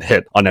that she can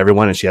hit on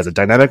everyone, and she has a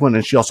dynamic one,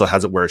 and she also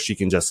has it where she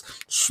can just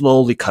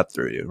slowly cut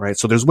through you, right?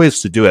 So there's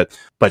ways to do it.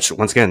 But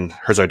once again,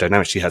 hers are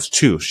dynamic. She has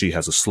 2. She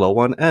has a slow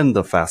one and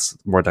the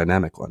fast, more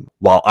dynamic one.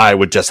 While I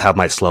would just have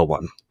my slow slow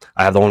one.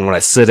 I have the one when I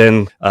sit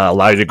in,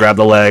 allow you to grab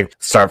the leg,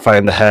 start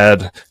fighting the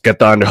head, get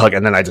the underhook,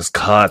 and then I just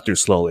cut through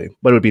slowly.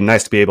 But it would be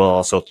nice to be able to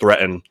also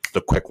threaten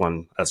the quick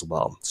one as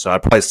well. So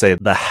I'd probably say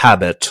the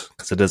habit,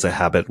 because it is a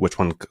habit, which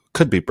one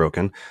could be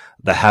broken,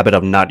 the habit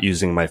of not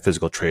using my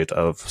physical trait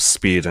of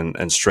speed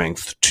and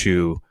strength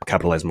to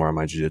capitalize more on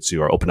my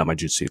jiu-jitsu or open up my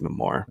jiu-jitsu even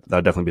more. That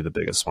would definitely be the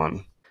biggest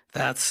one.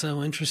 That's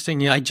so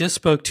interesting. Yeah, I just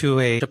spoke to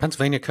a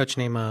Pennsylvania coach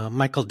named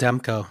Michael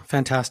Demko,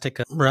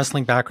 fantastic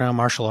wrestling background,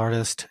 martial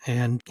artist.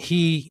 And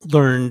he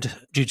learned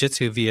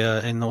jiu-jitsu via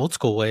an old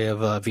school way of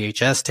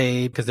VHS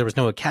tape because there was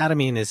no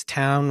academy in his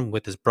town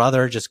with his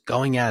brother just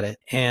going at it.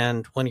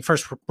 And when he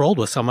first rolled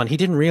with someone, he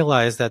didn't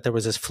realize that there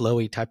was this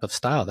flowy type of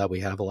style that we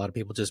have. A lot of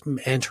people just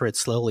enter it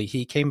slowly.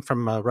 He came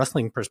from a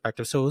wrestling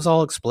perspective, so it was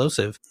all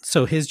explosive.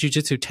 So his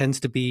jiu-jitsu tends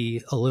to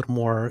be a little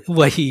more,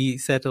 what he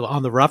said,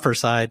 on the rougher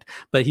side,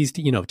 but he's,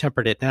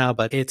 tempered it now.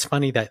 But it's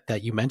funny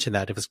that you mentioned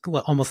that. It was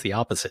almost the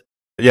opposite.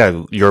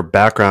 Yeah, your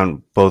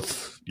background,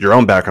 both your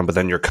own background, but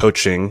then your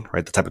coaching,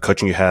 right? The type of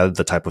coaching you had,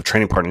 the type of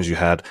training partners you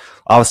had,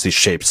 obviously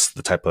shapes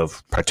the type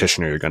of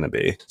practitioner you're going to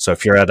be. So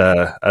if you're at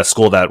a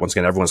school that, once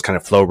again, everyone's kind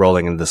of flow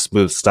rolling in the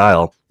smooth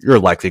style, you're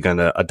likely going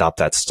to adopt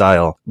that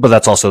style. But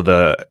that's also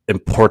the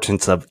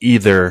importance of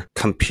either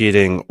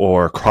competing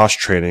or cross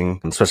training,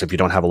 especially if you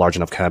don't have a large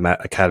enough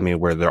academy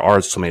where there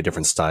are so many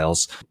different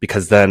styles,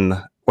 because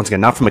then, once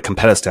again, not from a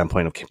competitive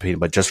standpoint of competing,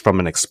 but just from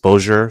an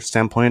exposure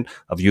standpoint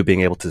of you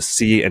being able to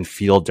see and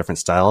feel different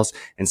styles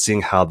and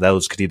seeing how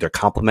those could either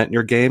complement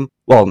your game.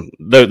 Well,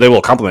 they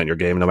will complement your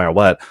game no matter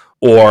what,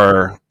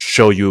 or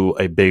show you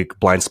a big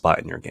blind spot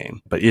in your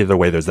game. But either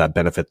way, there's that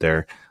benefit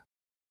there.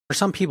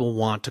 Some people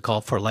want to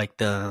call for like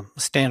the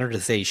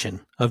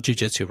standardization of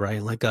jiu-jitsu,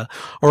 right?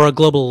 Or a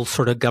global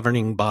sort of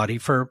governing body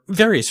for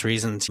various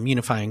reasons,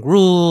 unifying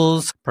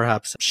rules,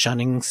 perhaps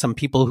shunning some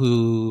people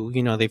who,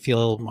 they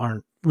feel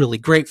aren't really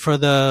great for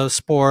the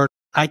sport.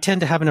 I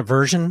tend to have an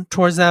aversion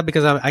towards that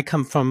because I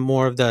come from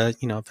more of the,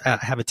 I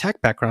have a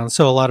tech background.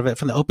 So a lot of it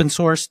from the open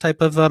source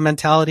type of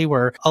mentality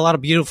where a lot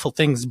of beautiful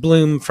things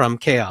bloom from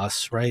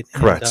chaos, right?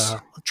 Correct.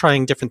 And,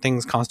 trying different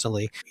things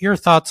constantly. Your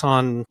thoughts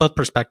on both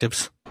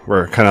perspectives?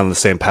 We're kind of on the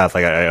same path.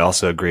 I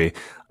also agree,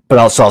 but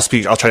also I'll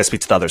try to speak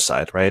to the other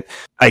side, right?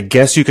 I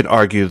guess you could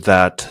argue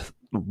that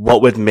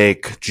what would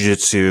make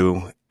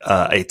jiu-jitsu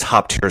a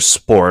top tier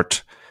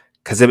sport,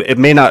 because it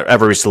may not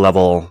ever reach the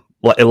level.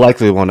 Well, it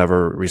likely won't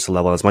ever reach the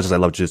level, as much as I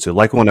love jiu-jitsu,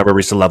 likely won't ever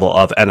reach the level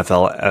of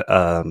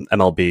NFL,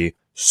 MLB.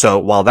 So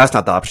while that's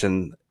not the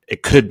option,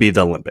 it could be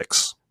the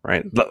Olympics,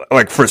 right?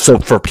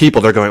 For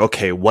people, they're going,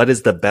 okay, what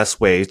is the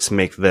best way to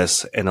make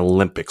this an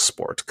Olympic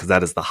sport? Because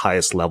that is the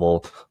highest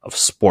level of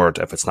sport.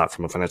 If it's not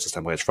from a financial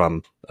standpoint, it's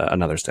from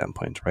another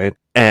standpoint, right?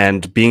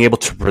 And being able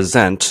to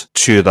present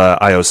to the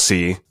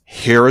IOC,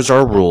 here is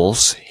our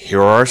rules,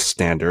 here are our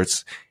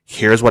standards,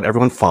 here's what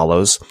everyone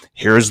follows,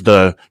 here's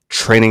the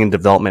training and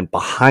development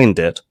behind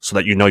it so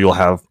that you'll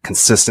have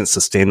consistent,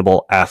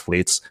 sustainable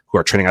athletes who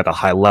are training at a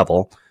high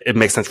level. It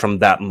makes sense from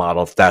that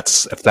model if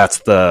that's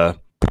the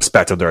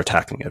perspective they're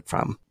attacking it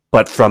from.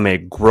 But from a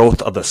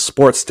growth of the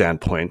sports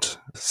standpoint,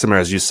 similar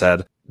as you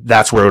said,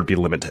 that's where it would be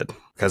limited.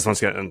 Because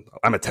once again,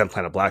 I'm a 10th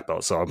planet black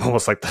belt, so I'm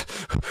almost like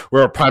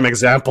we're a prime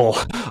example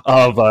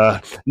of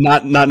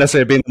not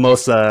necessarily being the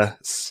most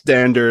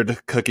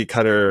standard cookie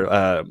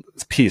cutter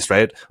piece,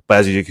 right? But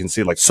as you can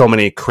see, like so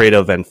many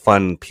creative and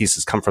fun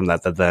pieces come from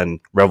that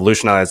then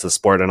revolutionize the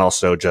sport and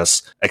also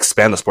just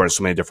expand the sport in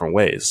so many different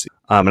ways.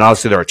 And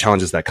obviously there are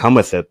challenges that come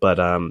with it,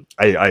 but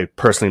I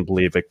personally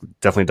believe it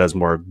definitely does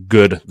more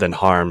good than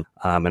harm.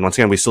 And once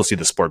again, we still see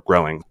the sport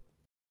growing.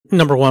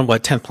 Number one,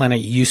 what 10th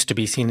Planet used to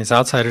be seen as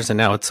outsiders, and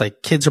now it's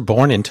like kids are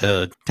born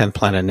into 10th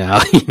Planet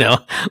now,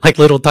 like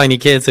little tiny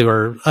kids who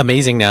are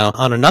amazing now.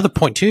 On another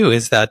point too,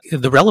 is that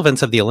the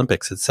relevance of the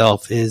Olympics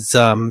itself is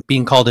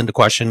being called into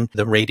question.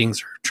 The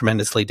ratings are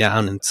tremendously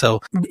down. And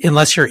so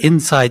unless you're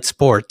inside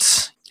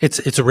sports,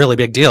 it's a really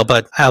big deal.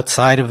 But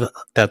outside of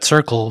that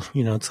circle,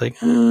 it's like,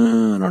 I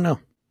don't know.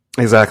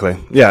 Exactly.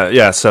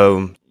 Yeah.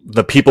 So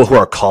the people who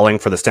are calling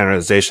for the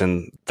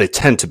standardization, they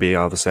tend to be,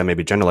 obviously I may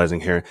be generalizing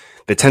here,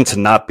 they tend to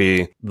not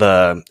be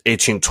the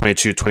 18,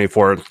 22,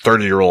 24,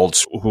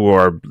 30-year-olds who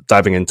are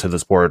diving into the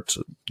sport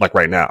like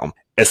right now.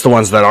 It's the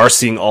ones that are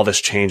seeing all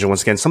this change. And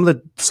once again, some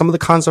of the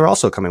cons are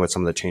also coming with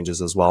some of the changes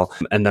as well.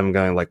 And them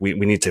going like, we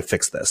need to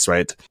fix this,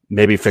 right?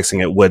 Maybe fixing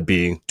it would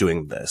be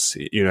doing this.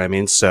 You know what I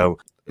mean? So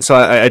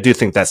I do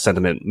think that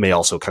sentiment may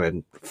also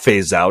kind of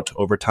phase out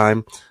over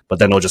time, but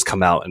then it'll just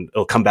come out and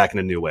it'll come back in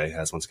a new way,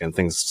 as once again,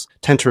 things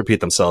tend to repeat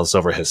themselves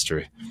over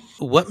history.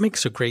 What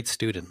makes a great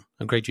student,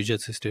 a great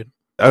jiu-jitsu student?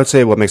 I would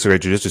say what makes a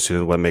great jiu-jitsu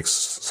student, what makes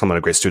someone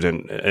a great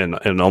student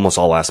in almost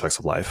all aspects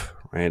of life,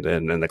 right?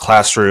 And in the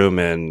classroom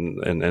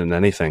and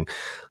anything,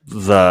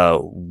 the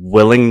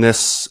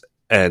willingness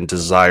and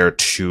desire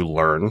to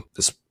learn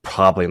is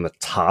probably in the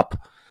top.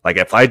 Like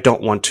if I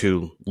don't want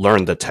to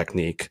learn the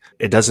technique,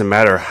 it doesn't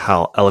matter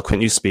how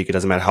eloquent you speak. It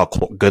doesn't matter how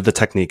good the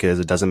technique is.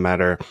 It doesn't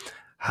matter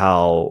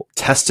how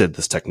tested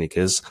this technique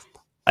is.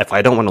 If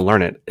I don't want to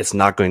learn it, I'm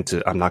not going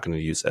to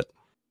use it.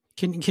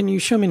 Can you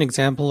show me an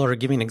example or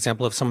give me an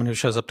example of someone who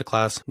shows up to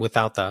class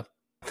without that?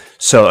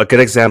 So a good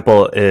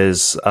example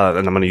is, and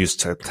I'm going to use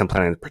 10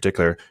 planning in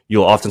particular,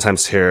 you'll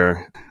oftentimes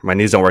hear, my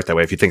knees don't work that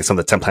way. If you think of some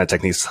of the 10 planet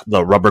techniques,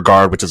 the rubber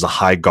guard, which is a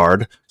high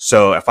guard.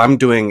 So if I'm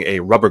doing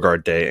a rubber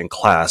guard day in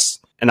class,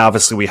 and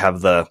obviously we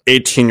have the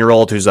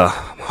 18-year-old who's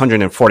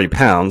 140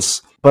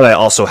 pounds, but I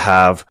also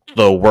have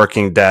the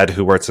working dad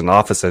who works in an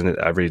office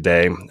every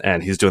day,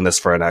 and he's doing this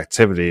for an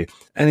activity,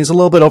 and he's a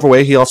little bit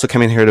overweight. He also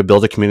came in here to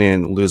build a community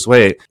and lose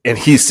weight, and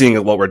he's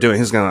seeing what we're doing.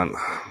 He's going,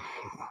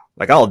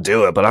 like, I'll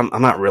do it, but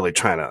I'm not really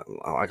trying to,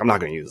 like, I'm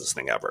not going to use this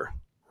thing ever,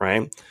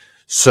 right?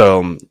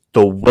 So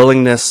the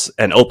willingness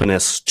and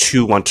openness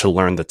to want to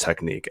learn the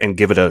technique and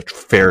give it a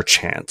fair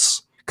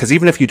chance. Because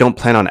even if you don't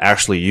plan on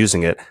actually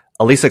using it,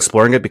 at least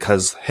exploring it,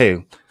 because,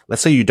 hey,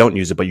 let's say you don't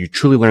use it, but you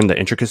truly learn the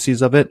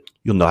intricacies of it,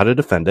 you'll know how to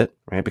defend it,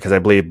 right? Because I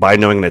believe by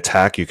knowing an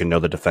attack, you can know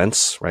the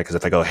defense, right? Because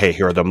if I go, hey,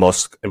 here are the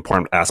most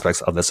important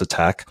aspects of this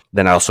attack,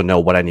 then I also know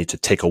what I need to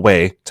take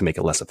away to make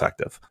it less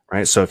effective,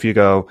 right? So if you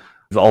go,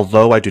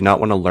 although I do not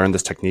want to learn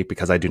this technique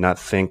because I do not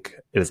think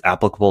it is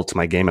applicable to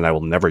my game and I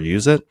will never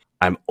use it,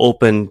 I'm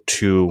open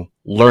to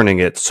learning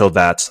it so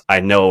that I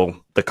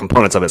know the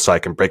components of it so I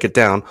can break it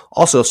down.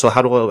 Also, so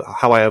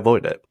how I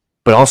avoid it.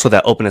 But also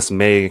that openness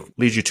may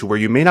lead you to where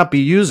you may not be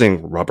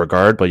using rubber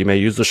guard, but you may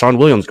use the Sean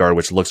Williams guard,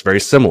 which looks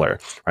very similar,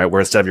 right? Where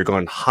instead of you're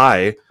going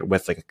high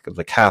with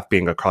the calf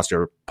being across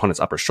your opponent's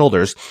upper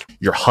shoulders,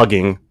 you're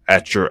hugging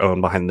at your own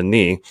behind the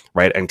knee,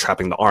 right? And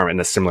trapping the arm in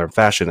a similar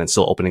fashion and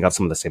still opening up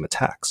some of the same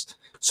attacks.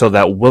 So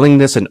that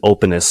willingness and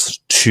openness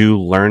to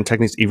learn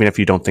techniques, even if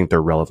you don't think they're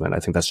relevant, I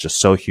think that's just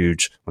so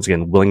huge. Once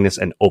again, willingness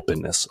and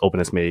openness.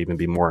 Openness may even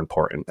be more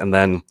important. And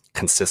then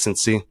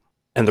consistency.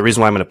 And the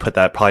reason why I'm going to put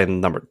that probably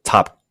in the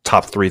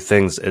top three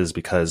things is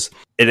because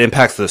it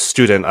impacts the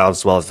student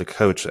as well as the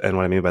coach. And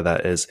what I mean by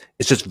that is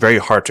it's just very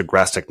hard to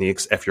grasp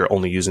techniques if you're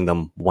only using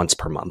them once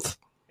per month,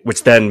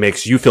 which then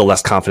makes you feel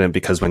less confident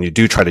because when you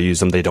do try to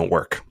use them, they don't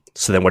work.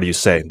 So then what do you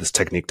say? This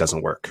technique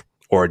doesn't work,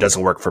 or it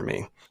doesn't work for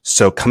me.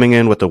 So coming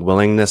in with the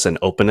willingness and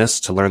openness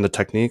to learn the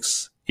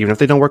techniques, even if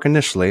they don't work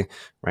initially,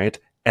 right?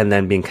 And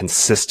then being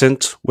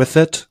consistent with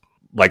it,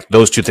 like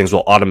those two things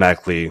will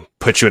automatically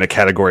put you in a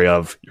category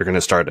of you're going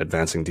to start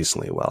advancing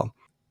decently well.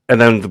 And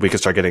then we can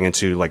start getting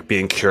into like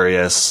being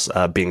curious,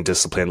 being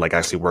disciplined, like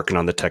actually working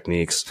on the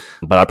techniques.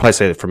 But I'd probably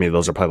say that for me,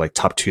 those are probably like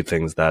top two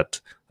things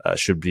that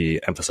should be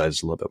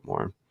emphasized a little bit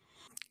more.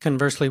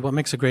 Conversely, what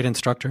makes a great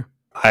instructor?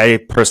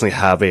 I personally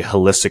have a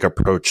holistic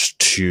approach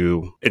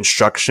to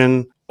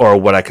instruction, or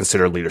what I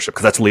consider leadership,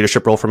 because that's a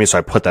leadership role for me. So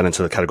I put that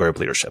into the category of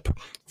leadership.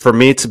 For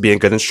me to be a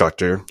good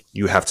instructor,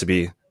 you have to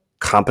be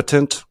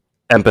competent,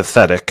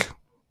 empathetic,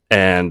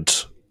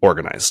 and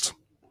organized.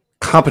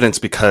 Competence,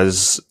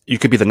 because you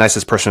could be the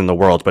nicest person in the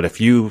world, but if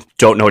you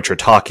don't know what you're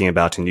talking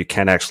about and you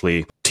can't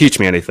actually teach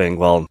me anything,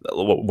 well,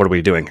 what are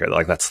we doing here?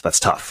 Like that's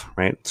tough,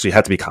 right? So you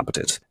have to be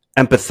competent.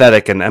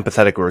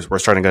 Empathetic, we're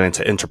starting to get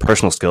into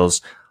interpersonal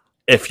skills.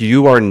 If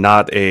you are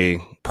not a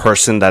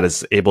person that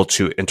is able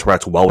to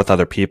interact well with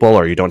other people,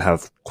 or you don't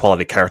have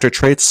quality character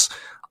traits,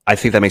 I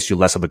think that makes you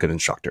less of a good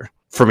instructor,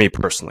 for me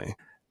personally.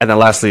 And then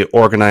lastly,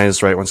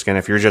 organized, right? Once again,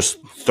 if you're just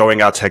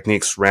throwing out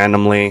techniques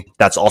randomly,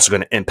 that's also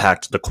going to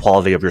impact the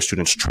quality of your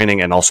students'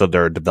 training and also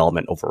their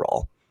development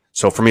overall.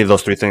 So for me,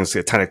 those three things,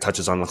 it kind of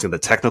touches on, once again, the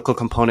technical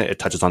component, it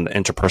touches on the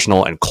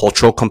interpersonal and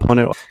cultural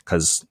component,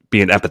 because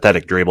being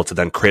empathetic, you're able to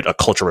then create a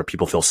culture where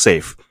people feel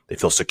safe, they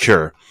feel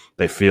secure,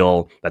 they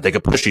feel that they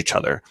could push each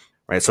other,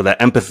 right? So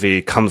that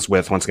empathy comes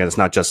with, once again, it's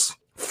not just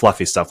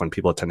fluffy stuff when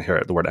people tend to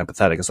hear the word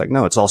empathetic. It's like,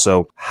 no, it's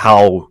also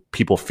how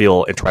people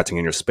feel interacting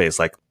in your space.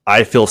 Like,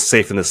 I feel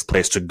safe in this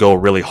place to go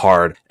really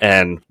hard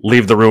and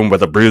leave the room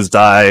with a bruised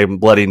eye,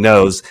 bloody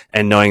nose,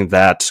 and knowing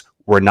that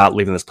we're not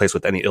leaving this place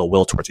with any ill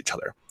will towards each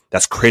other.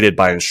 That's created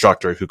by an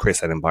instructor who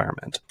creates that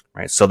environment,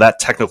 right? So that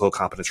technical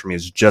competence for me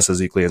is just as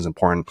equally as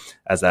important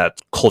as that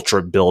culture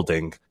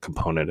building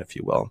component, if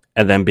you will.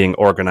 And then being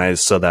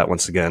organized so that,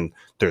 once again,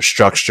 there's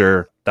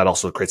structure that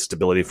also creates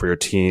stability for your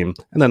team.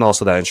 And then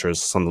also that ensures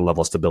some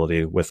level of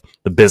stability with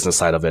the business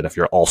side of it if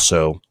you're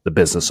also the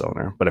business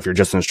owner. But if you're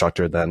just an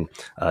instructor, then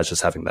it's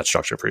just having that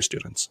structure for your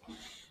students.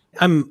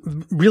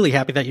 I'm really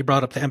happy that you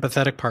brought up the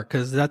empathetic part,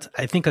 because that's,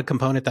 I think, a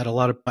component that a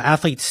lot of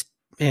athletes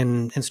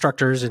and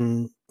instructors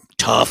and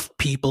tough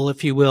people,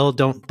 if you will,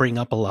 don't bring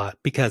up a lot,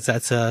 because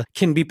that's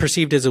can be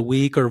perceived as a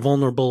weak or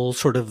vulnerable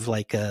sort of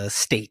like a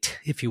state,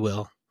 if you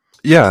will.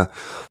 Yeah.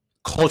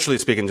 Culturally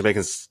speaking,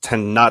 Jamaicans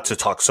tend not to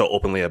talk so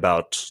openly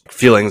about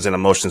feelings and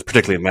emotions,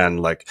 particularly men.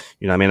 Like,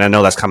 you know what I mean? I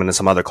know that's common in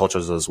some other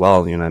cultures as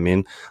well, you know what I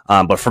mean?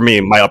 But for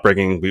me, my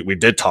upbringing, we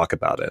did talk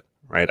about it,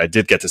 right? I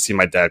did get to see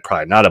my dad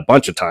cry, not a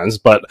bunch of times,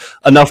 but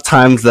enough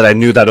times that I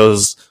knew that it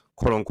was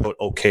quote unquote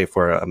okay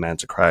for a man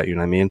to cry, you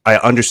know what I mean? I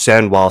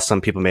understand while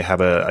some people may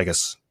have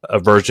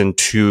aversion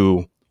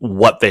to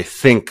what they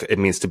think it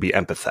means to be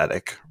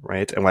empathetic,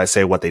 right? And when I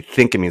say what they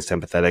think it means to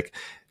be empathetic,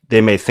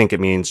 they may think it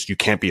means you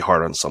can't be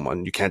hard on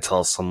someone. You can't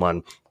tell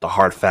someone the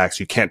hard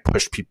facts. You can't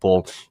push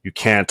people. You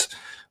can't.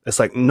 It's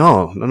like,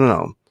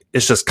 no.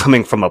 It's just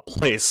coming from a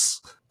place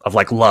of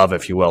like love,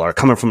 if you will, or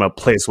coming from a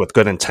place with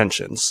good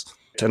intentions.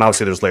 And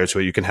obviously there's layers to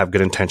it. You can have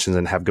good intentions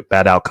and have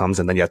bad outcomes,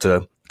 and then you have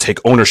to take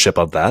ownership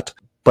of that.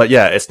 But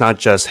yeah, it's not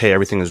just, hey,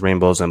 everything is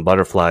rainbows and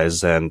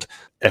butterflies. And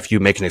if you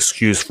make an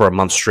excuse for a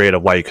month straight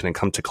of why you couldn't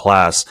come to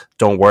class,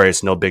 don't worry,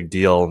 it's no big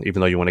deal,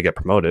 even though you want to get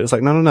promoted. It's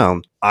like,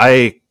 no.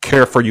 I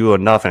care for you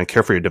enough and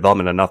care for your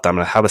development enough that I'm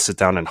going to have a sit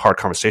down and hard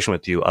conversation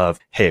with you of,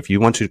 hey, if you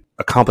want to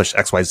accomplish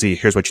XYZ,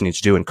 here's what you need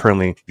to do. And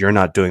currently you're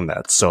not doing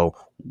that. So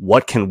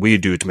what can we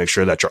do to make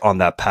sure that you're on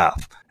that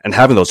path? And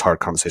having those hard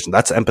conversations,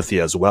 that's empathy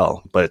as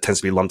well. But it tends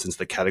to be lumped into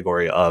the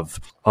category of,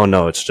 oh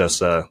no, it's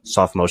just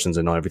soft motions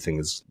and everything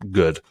is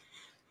good.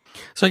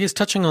 So I guess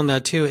touching on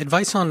that too,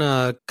 advice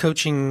on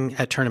coaching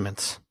at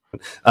tournaments.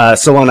 I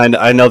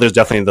know there's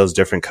definitely those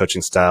different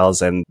coaching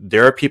styles, and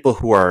there are people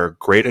who are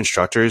great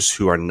instructors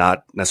who are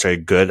not necessarily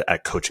good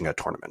at coaching at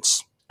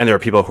tournaments. And there are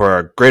people who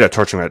are great at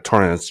coaching at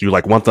tournaments. You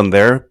like want them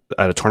there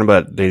at a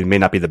tournament, but they may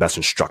not be the best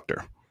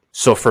instructor.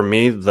 So for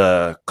me,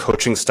 the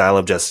coaching style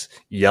of just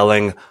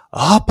yelling,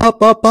 up,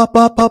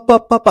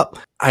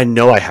 I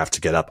know I have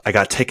to get up. I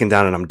got taken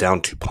down and I'm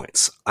down 2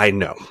 points. I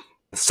know.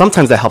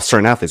 Sometimes that helps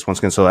certain athletes. Once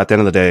again, so at the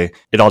end of the day,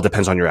 it all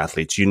depends on your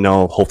athletes. You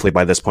know, hopefully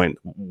by this point,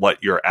 what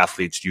your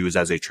athletes use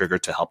as a trigger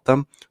to help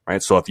them,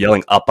 right? So if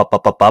yelling up,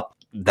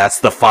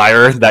 that's the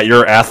fire that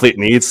your athlete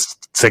needs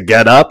to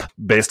get up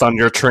based on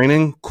your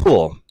training,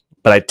 cool.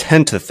 But I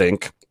tend to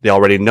think they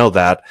already know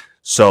that.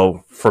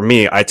 So for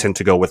me, I tend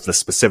to go with the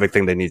specific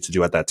thing they need to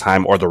do at that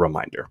time or the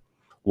reminder.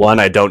 One,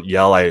 I don't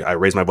yell. I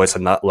raise my voice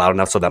not loud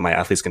enough so that my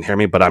athletes can hear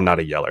me, but I'm not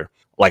a yeller.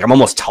 Like I'm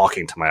almost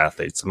talking to my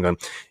athletes. I'm going,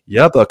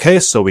 yep, okay,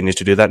 so we need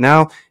to do that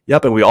now.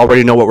 Yep, and we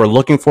already know what we're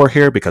looking for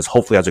here because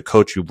hopefully as a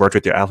coach, you've worked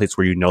with your athletes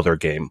where you know their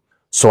game.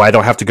 So I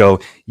don't have to go,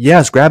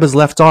 yes, grab his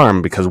left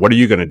arm because what are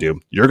you going to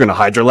do? You're going to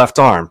hide your left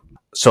arm.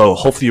 So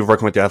hopefully you're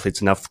working with your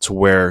athletes enough to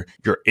where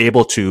you're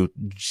able to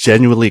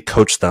genuinely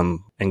coach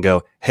them and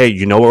go, hey,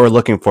 you know what we're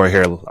looking for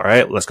here. All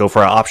right, let's go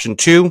for our option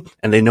 2.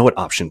 And they know what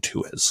option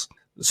 2 is.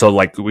 So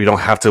like we don't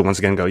have to once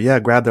again go, yeah,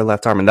 grab their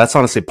left arm. And that's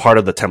honestly part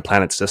of the 10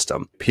 planet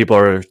system. People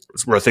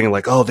were thinking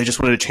like, oh, they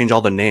just wanted to change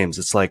all the names.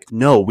 It's like,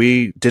 no,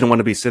 we didn't want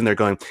to be sitting there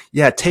going,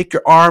 yeah, take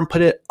your arm,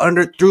 put it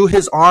through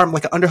his arm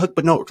like an underhook,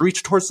 but no,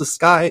 reach towards the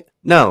sky.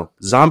 No,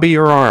 zombie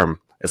your arm.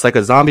 It's like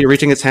a zombie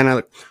reaching its hand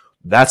out.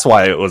 That's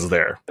why it was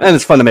there. And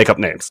it's fun to make up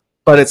names.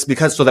 But it's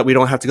because so that we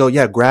don't have to go,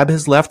 yeah, grab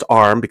his left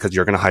arm because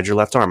you're going to hide your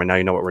left arm. And now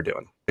you know what we're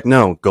doing. Like,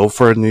 no, go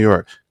for New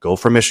York. Go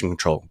for mission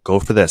control.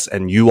 Go for this.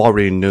 And you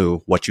already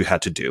knew what you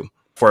had to do.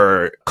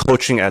 For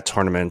coaching at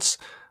tournaments,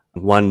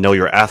 one, know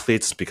your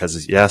athletes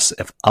because yes,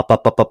 if up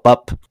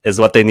is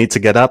what they need to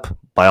get up,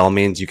 by all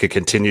means, you could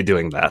continue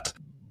doing that.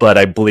 But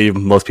I believe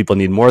most people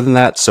need more than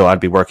that. So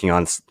I'd be working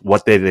on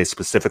what they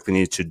specifically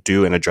need to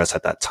do and address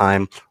at that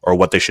time or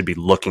what they should be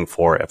looking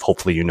for if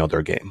hopefully you know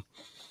their game.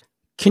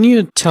 Can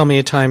you tell me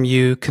a time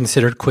you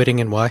considered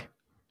quitting and why?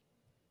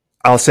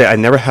 I'll say I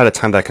never had a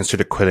time that I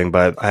considered quitting,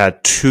 but I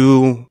had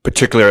 2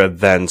 particular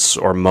events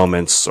or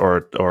moments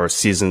or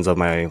seasons of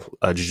my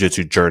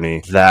jiu-jitsu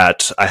journey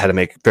that I had to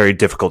make very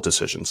difficult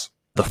decisions.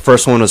 The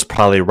first one was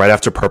probably right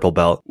after purple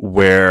belt,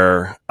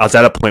 where I was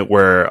at a point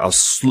where I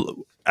was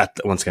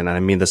once again, and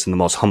I mean this in the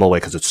most humble way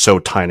because it's so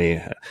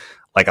tiny.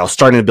 Like I was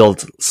starting to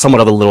build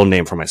somewhat of a little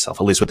name for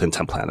myself, at least within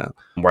 10 Planet.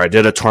 Where I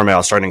did a tournament, I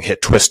was starting to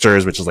hit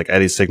twisters, which is like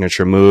Eddie's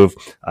signature move.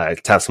 I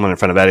tapped someone in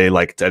front of Eddie,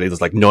 like Eddie was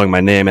like knowing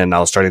my name, and I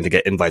was starting to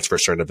get invites for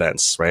certain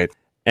events, right?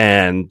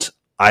 And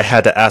I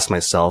had to ask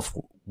myself,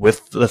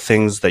 with the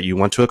things that you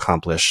want to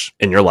accomplish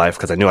in your life,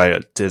 because I knew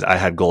I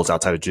had goals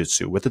outside of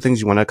jiu-jitsu, with the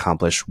things you want to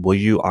accomplish, will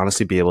you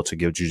honestly be able to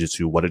give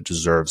jiu-jitsu what it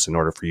deserves in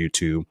order for you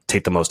to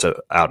take the most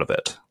out of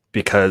it?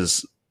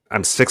 Because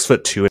I'm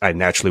 6'2" and I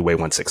naturally weigh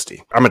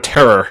 160. I'm a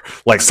terror,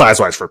 like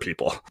size-wise for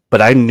people.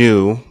 But I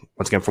knew,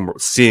 once again, from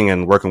seeing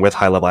and working with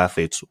high-level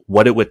athletes,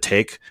 what it would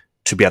take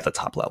to be at the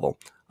top level.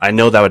 I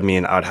know that would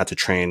mean I would have to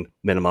train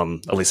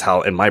minimum, at least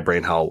how in my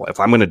brain, how if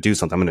I'm going to do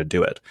something, I'm going to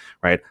do it,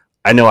 right?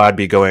 I know I'd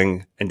be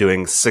going and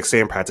doing 6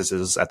 a.m.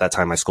 practices. At that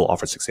time, my school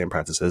offered 6 a.m.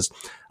 practices.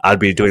 I'd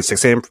be doing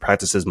 6 a.m.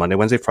 practices Monday,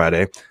 Wednesday,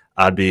 Friday.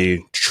 I'd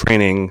be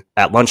training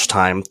at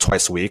lunchtime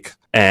twice a week.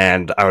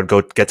 And I would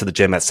go get to the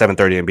gym at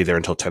 7:30 and be there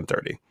until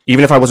 10:30.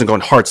 Even if I wasn't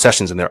going hard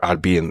sessions in there,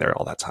 I'd be in there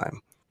all that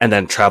time. And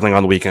then traveling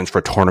on the weekends for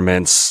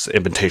tournaments,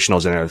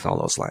 invitationals, and everything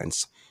along those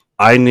lines.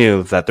 I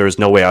knew that there was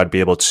no way I'd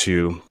be able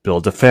to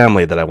build a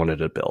family that I wanted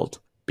to build,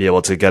 be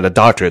able to get a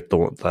doctorate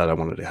that I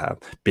wanted to have,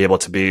 be able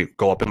to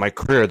go up in my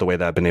career the way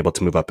that I've been able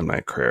to move up in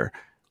my career.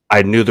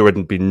 I knew there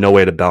would be no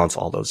way to balance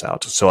all those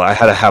out. So I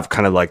had to have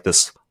kind of like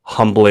this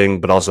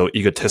humbling, but also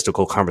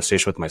egotistical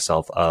conversation with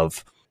myself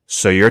of,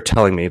 so you're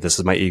telling me, this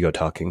is my ego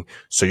talking.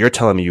 So you're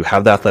telling me you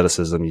have the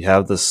athleticism, you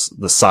have the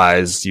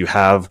size, you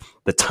have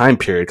the time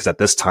period. Because at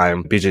this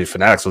time, BJ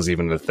Fanatics was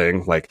even a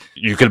thing. Like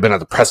you could have been at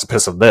the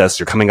precipice of this.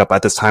 You're coming up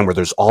at this time where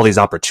there's all these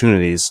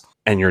opportunities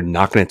and you're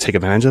not going to take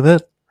advantage of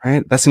it.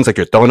 Right? That seems like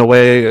you're throwing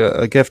away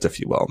a gift, if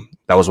you will.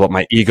 That was what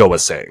my ego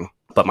was saying.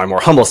 But my more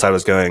humble side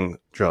was going,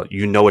 Jarrell,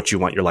 you know what you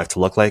want your life to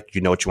look like.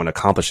 You know what you want to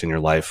accomplish in your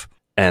life.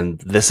 And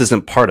this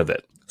isn't part of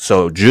it.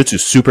 So jiu-jitsu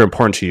is super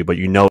important to you, but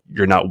you know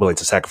you're not willing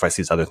to sacrifice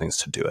these other things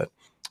to do it.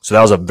 So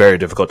that was a very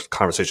difficult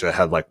conversation I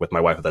had like with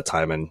my wife at that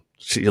time, and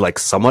she like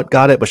somewhat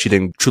got it, but she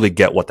didn't truly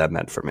get what that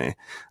meant for me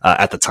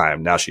at the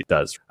time. Now she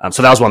does.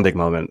 So that was one big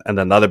moment, and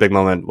then the other big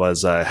moment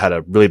was I had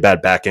a really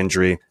bad back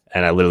injury,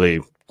 and I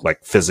literally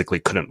like physically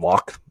couldn't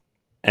walk,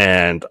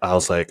 and I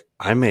was like,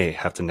 I may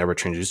have to never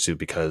train jiu-jitsu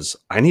because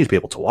I need to be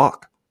able to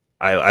walk.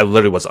 I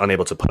literally was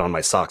unable to put on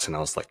my socks, and I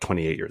was like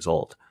 28 years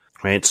old.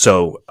 Right.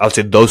 So I would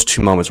say those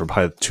two moments were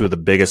probably two of the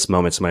biggest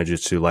moments in my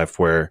jiu-jitsu life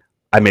where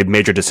I made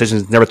major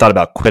decisions, never thought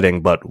about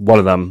quitting, but one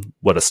of them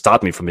would have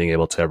stopped me from being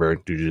able to ever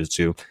do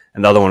jiu-jitsu.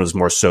 And the other one was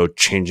more so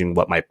changing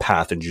what my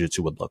path in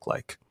jiu-jitsu would look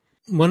like.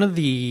 One of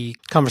the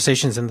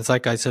conversations in the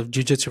zeitgeist of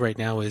jiu-jitsu right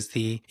now is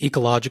the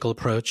ecological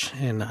approach.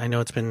 And I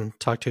know it's been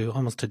talked to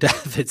almost to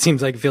death. It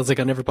seems like it feels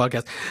like on every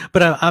podcast,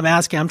 but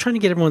I'm trying to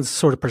get everyone's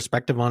sort of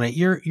perspective on it.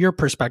 Your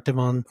perspective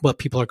on what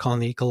people are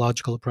calling the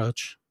ecological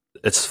approach.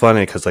 It's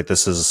funny because like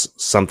this is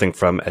something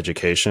from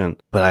education,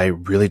 but I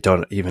really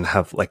don't even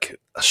have like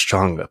a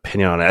strong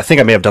opinion on it. I think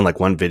I may have done like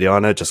one video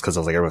on it just because I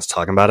was like everyone's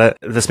talking about it.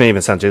 This may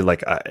even sound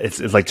like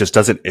it like just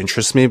doesn't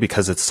interest me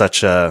because it's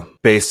such a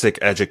basic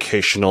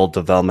educational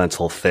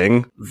developmental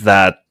thing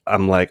that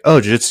I'm like, oh,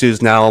 jiu-jitsu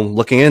is now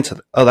looking into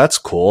it. Oh, that's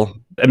cool.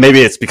 And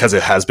maybe it's because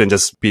it has been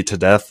just beat to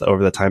death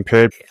over the time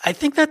period. I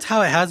think that's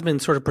how it has been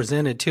sort of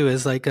presented too,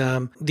 is like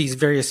these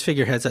various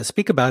figureheads that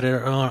speak about it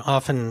are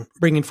often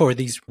bringing forward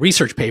these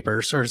research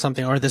papers or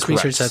something, or this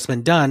research that's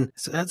been done.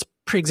 So that's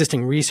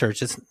pre-existing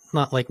research. It's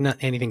not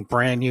anything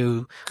brand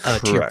new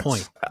to your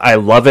point. I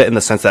love it in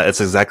the sense that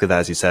it's exactly that,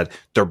 as you said.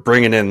 They're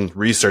bringing in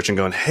research and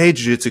going, hey,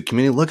 jiu-jitsu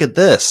community, look at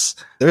this.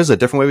 There's a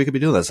different way we could be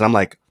doing this. And I'm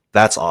like,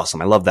 that's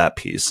awesome. I love that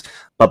piece.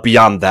 But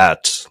beyond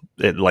that,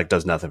 it like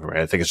does nothing for me.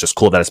 I think it's just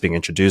cool that it's being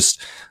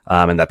introduced,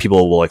 and that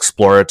people will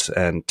explore it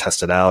and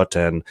test it out.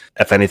 And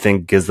if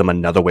anything, gives them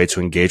another way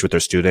to engage with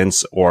their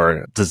students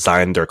or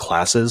design their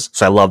classes.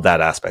 So I love that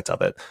aspect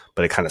of it,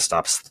 but it kind of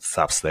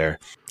stops there.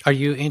 Are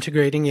you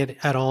integrating it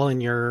at all in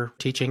your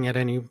teaching at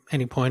any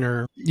point?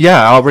 Or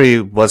yeah, I already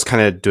was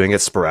kind of doing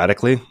it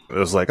sporadically. It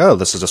was like, oh,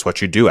 this is just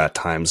what you do at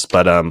times,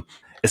 but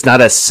it's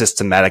not as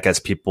systematic as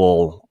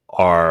people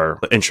are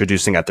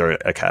introducing at their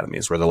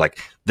academies, where they're like,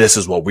 this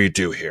is what we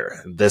do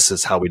here. This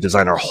is how we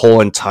design our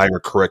whole entire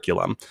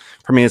curriculum.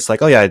 For me, it's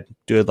like, oh yeah, I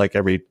do it like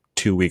every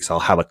 2 weeks. I'll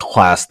have a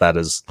class that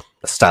is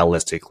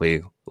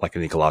stylistically like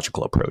an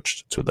ecological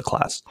approach to the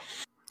class.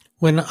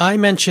 When I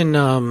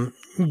mention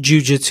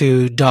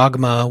jiu-jitsu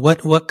dogma,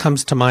 what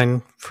comes to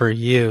mind for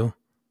you?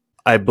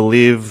 I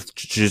believe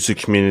jiu-jitsu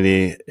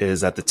community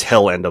is at the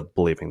tail end of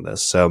believing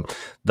this. So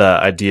the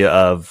idea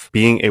of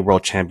being a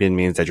world champion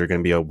means that you're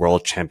going to be a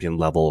world champion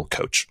level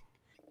coach.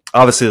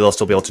 Obviously, they'll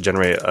still be able to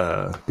generate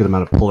a good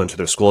amount of pull into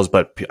their schools,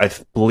 but I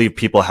believe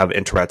people have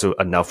interacted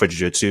enough with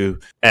jiu-jitsu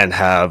and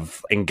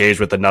have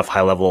engaged with enough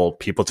high-level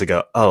people to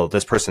go, oh,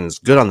 this person is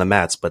good on the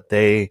mats, but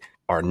they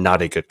are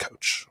not a good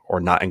coach or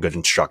not a good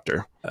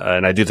instructor.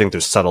 And I do think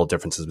there's subtle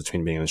differences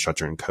between being an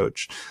instructor and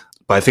coach.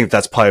 But I think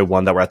that's probably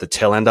one that we're at the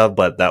tail end of,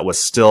 but that was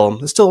still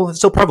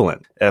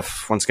prevalent.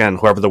 If, once again,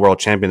 whoever the world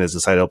champion is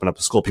decided to open up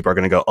a school, people are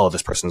going to go, oh,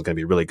 this person is going to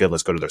be really good.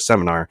 Let's go to their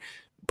seminar.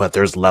 But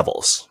there's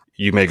levels.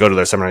 You may go to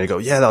their seminar and you go,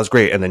 yeah, that was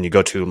great. And then you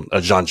go to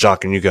a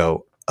Jean-Jacques and you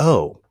go,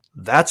 oh,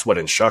 that's what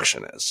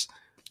instruction is.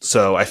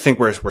 So I think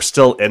we're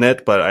still in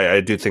it, but I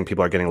do think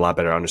people are getting a lot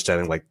better at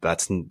understanding like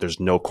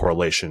there's no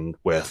correlation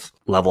with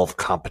level of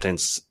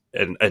competence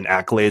and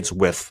accolades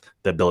with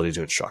the ability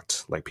to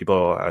instruct. Like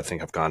people, I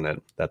think, have gotten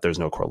it that there's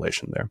no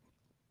correlation there.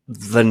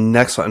 The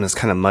next one is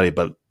kind of muddy,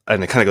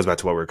 and it kind of goes back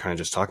to what we were kind of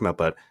just talking about,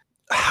 but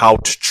how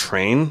to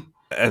train.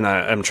 And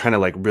I'm trying to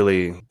like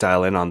really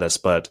dial in on this,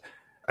 but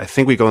I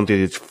think we go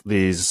into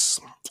these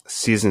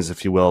seasons,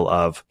 if you will,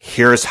 of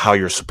here's how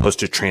you're supposed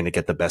to train to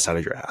get the best out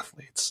of your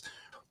athletes.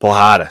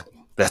 Porrada.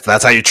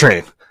 That's how you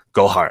train.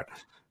 Go hard.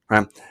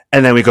 Right?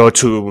 And then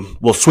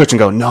we'll switch and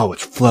go, no,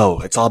 it's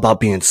flow. It's all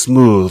about being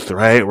smooth,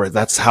 right? Where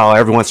that's how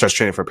everyone starts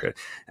training for a period.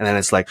 And then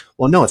it's like,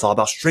 well, no, it's all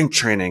about strength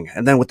training.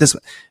 And then with this,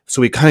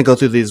 so we kind of go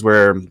through these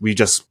where we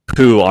just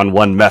poo on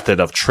one method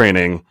of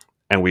training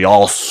and we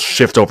all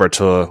shift over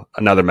to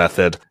another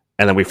method.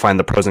 And then we find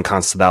the pros and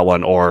cons to that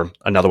one, or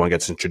another one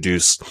gets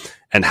introduced.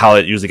 And how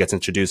it usually gets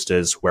introduced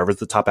is whoever's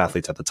the top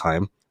athletes at the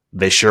time,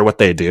 they share what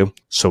they do,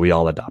 so we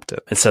all adopt it.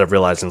 Instead of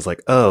realizing it's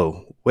like,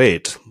 oh,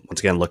 wait, once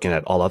again, looking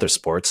at all other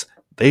sports,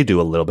 they do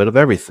a little bit of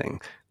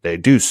everything. They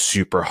do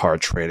super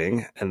hard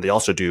training, and they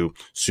also do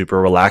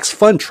super relaxed,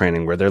 fun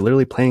training where they're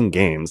literally playing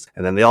games.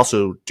 And then they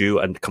also do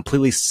a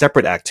completely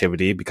separate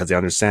activity because they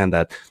understand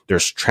that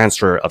there's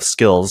transfer of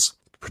skills,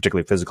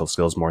 particularly physical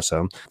skills more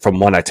so, from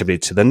one activity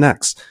to the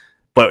next.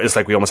 But it's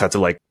like we almost have to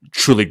like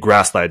truly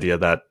grasp the idea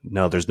that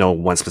no, there's no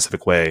one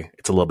specific way.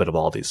 It's a little bit of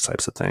all these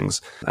types of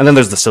things. And then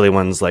there's the silly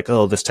ones like,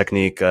 oh, this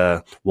technique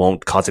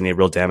won't cause any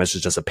real damage.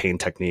 It's just a pain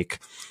technique.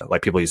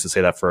 Like people used to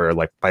say that for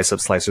like bicep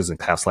slicers and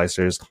calf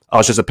slicers. Oh,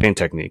 it's just a pain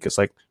technique. It's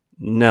like,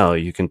 no,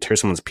 you can tear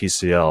someone's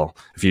PCL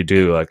if you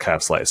do a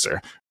calf slicer.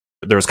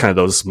 There was kind of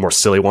those more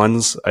silly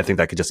ones. I think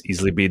that could just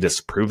easily be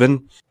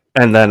disproven.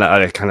 And then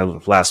I kind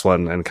of last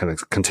one and kind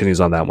of continues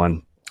on that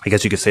one. I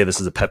guess you could say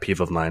this is a pet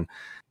peeve of mine.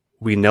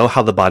 We know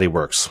how the body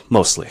works,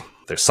 mostly.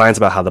 There's science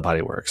about how the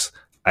body works.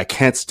 I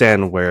can't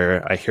stand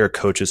where I hear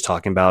coaches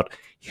talking about,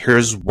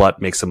 here's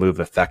what makes a move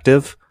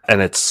effective,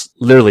 and it's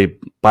literally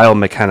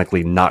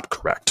biomechanically not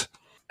correct.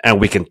 And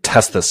we can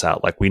test this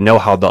out. Like, we know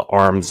how the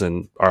arms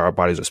and our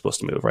bodies are supposed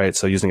to move, right?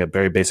 So using a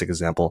very basic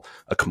example,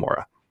 a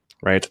Kimura,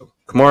 right?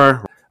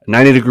 Kimura,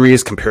 90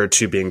 degrees compared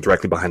to being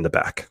directly behind the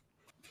back.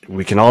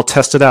 We can all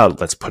test it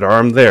out. Let's put our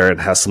arm there and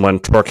have someone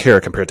torque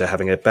here compared to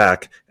having it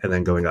back and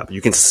then going up.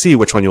 You can see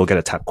which one you'll get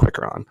a tap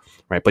quicker on,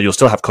 right? But you'll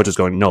still have coaches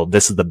going, no,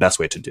 this is the best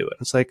way to do it.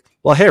 It's like,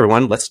 well, hey,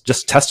 everyone, let's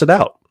just test it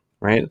out,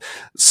 right?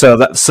 So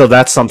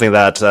that's something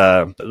that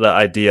the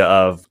idea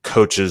of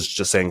coaches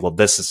just saying, well,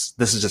 this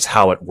is just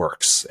how it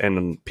works.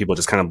 And people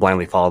just kind of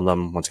blindly follow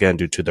them, once again,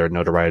 due to their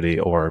notoriety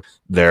or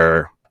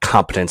their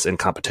competence in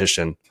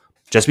competition.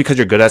 Just because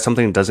you're good at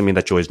something doesn't mean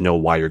that you always know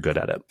why you're good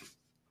at it.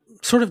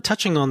 Sort of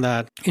touching on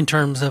that in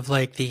terms of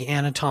like the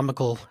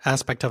anatomical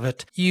aspect of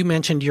it, you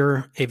mentioned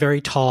you're a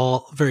very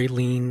tall, very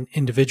lean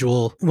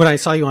individual. When I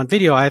saw you on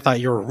video, I thought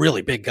you were a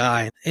really big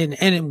guy.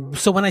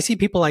 So when I see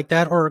people like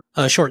that, or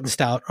short and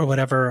stout or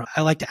whatever,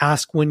 I like to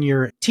ask, when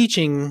you're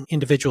teaching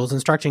individuals,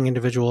 instructing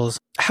individuals,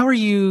 how are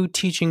you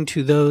teaching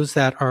to those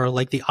that are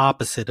like the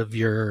opposite of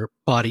your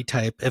body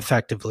type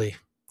effectively?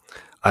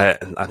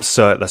 I'm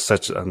so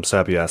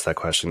happy you asked that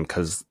question,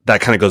 because that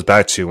kind of goes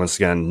back to, once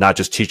again, not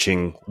just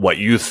teaching what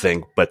you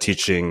think, but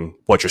teaching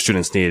what your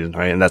students need,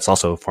 right? And that's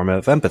also a form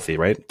of empathy,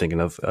 right?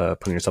 Thinking of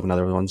putting yourself in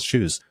other one's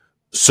shoes.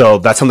 So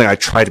that's something I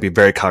try to be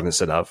very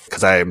cognizant of,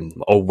 because I'm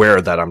aware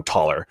that I'm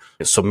taller.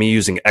 So me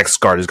using X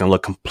guard is going to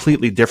look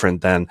completely different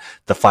than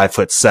the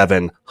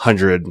 5'7",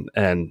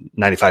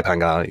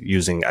 195-pound guy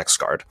using X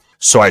guard.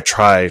 So I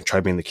try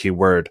being the key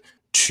word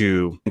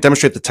to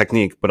demonstrate the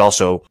technique, but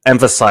also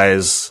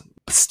emphasize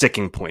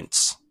sticking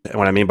points. And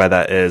what I mean by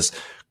that is,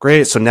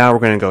 great, so now we're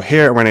going to go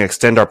here and we're going to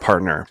extend our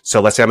partner.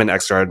 So let's say I'm in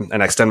X guard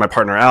and I extend my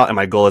partner out, and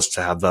my goal is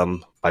to have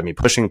them, by me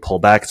pushing, pull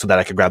back so that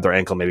I could grab their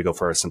ankle, maybe go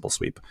for a simple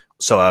sweep.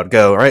 So I would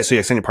go, all right, so you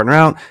extend your partner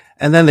out,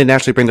 and then they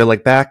naturally bring their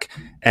leg back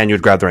and you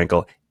would grab their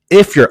ankle.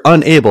 If you're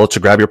unable to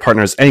grab your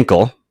partner's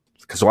ankle,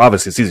 because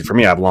obviously it's easy for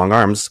me, I have long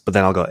arms, but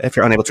then I'll go, if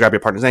you're unable to grab your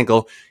partner's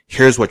ankle,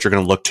 here's what you're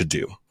going to look to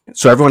do.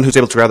 So everyone who's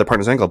able to grab their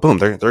partner's ankle, boom,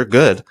 they're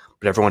good.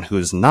 But everyone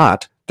who's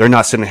not, they're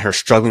not sitting here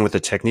struggling with the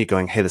technique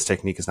going, hey, this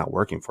technique is not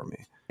working for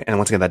me. And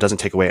once again, that doesn't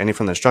take away any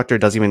from the instructor. It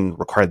doesn't even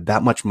require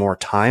that much more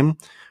time.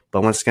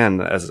 But once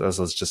again, as I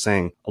was just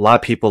saying, a lot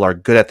of people are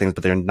good at things,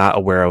 but they're not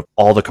aware of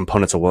all the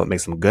components of what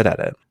makes them good at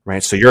it,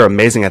 right? So you're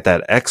amazing at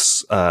that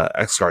X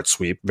guard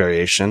sweep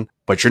variation,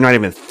 but you're not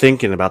even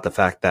thinking about the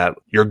fact that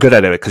you're good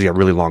at it because you have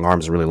really long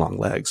arms and really long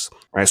legs,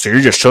 right? So you're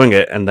just showing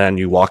it, and then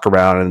you walk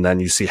around and then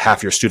you see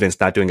half your students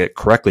not doing it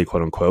correctly,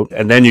 quote unquote.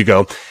 And then you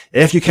go,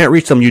 if you can't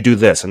reach them, you do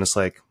this. And it's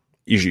like,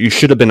 you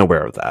should have been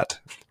aware of that,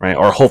 right?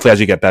 Or hopefully as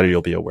you get better,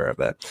 you'll be aware of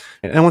it.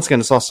 And once again,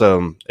 it's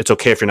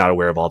okay if you're not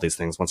aware of all these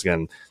things. Once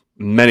again,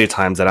 many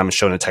times that I'm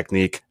shown a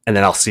technique and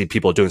then I'll see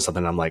people doing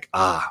something and I'm like,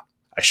 I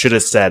should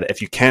have said,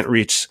 if you can't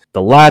reach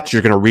the latch,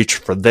 you're going to reach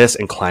for this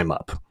and climb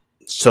up.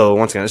 So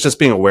once again, it's just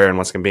being aware, and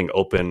once again, being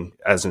open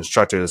as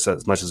instructors.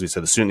 As much as we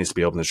said the student needs to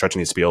be open, the instructor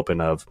needs to be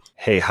open of,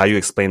 hey, how you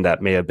explain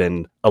that may have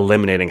been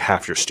eliminating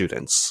half your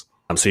students.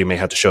 So you may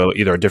have to show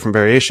either a different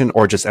variation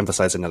or just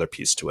emphasize another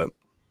piece to it.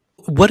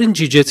 What in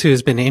jiu-jitsu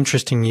has been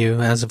interesting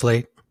you as of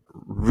late?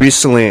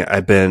 Recently,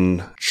 I've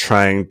been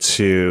trying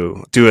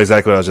to do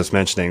exactly what I was just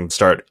mentioning,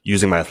 start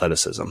using my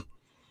athleticism.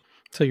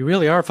 So you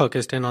really are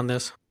focused in on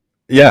this.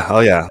 Yeah. Oh,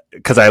 yeah.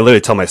 Because I literally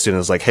tell my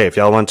students, like, hey, if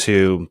y'all want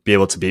to be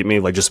able to beat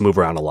me, like, just move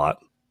around a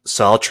lot.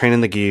 So I'll train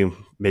in the gi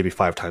maybe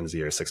 5 times a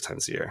year, 6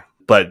 times a year.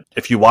 But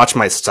if you watch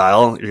my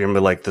style, you're going to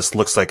be like, this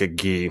looks like a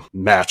gi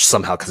match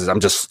somehow, because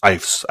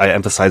I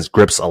emphasize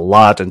grips a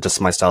lot, and just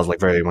my style is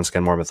like very, once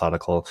again, more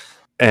methodical.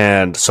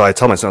 And so I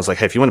tell my students, like,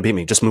 hey, if you want to beat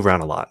me, just move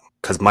around a lot,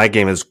 because my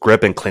game is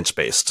grip and clinch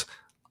based.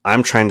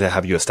 I'm trying to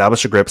have you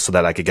establish a grip so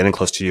that I could get in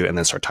close to you and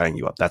then start tying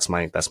you up. That's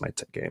my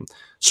game.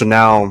 So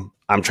now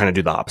I'm trying to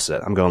do the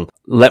opposite. I'm going,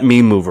 let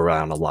me move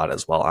around a lot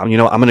as well. I'm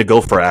going to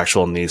go for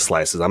actual knee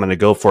slices. I'm going to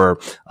go for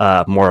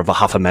more of a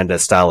Rafa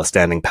Mendes style of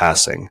standing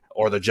passing,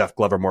 or the Jeff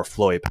Glover more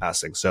flowy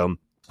passing. So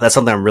that's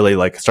something I'm really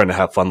like starting to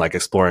have fun, like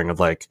exploring of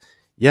like,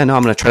 yeah, no,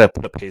 I'm going to try to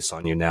put a pace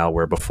on you now,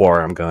 where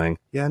before I'm going,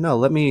 yeah,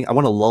 no, I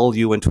want to lull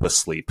you into a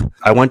sleep.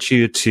 I want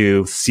you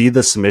to see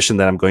the submission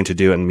that I'm going to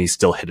do and me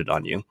still hit it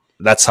on you.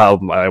 That's how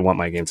I want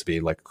my game to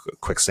be, like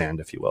quicksand,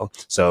 if you will.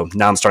 So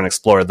now I'm starting to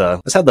explore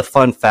let's have the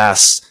fun,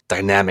 fast,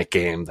 dynamic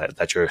game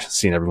that you're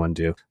seeing everyone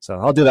do. So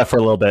I'll do that for a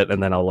little bit,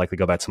 and then I'll likely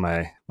go back to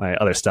my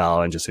other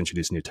style and just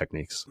introduce new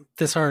techniques.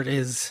 This art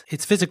it's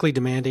physically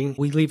demanding.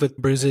 We leave with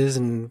bruises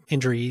and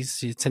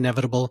injuries. It's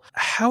inevitable.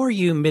 How are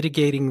you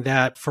mitigating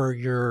that for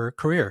your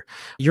career?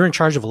 You're in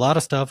charge of a lot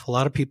of stuff, a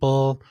lot of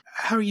people.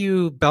 How are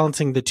you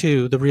balancing the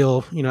two? The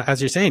real, as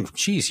you're saying,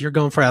 geez, you're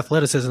going for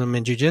athleticism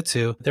in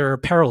jiu-jitsu. There are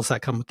perils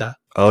that come with that.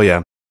 Oh,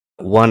 yeah.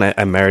 One,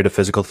 I married a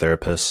physical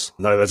therapist.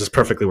 No, that just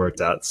perfectly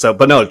worked out. So,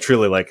 but no,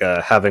 truly, like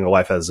having a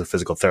wife as a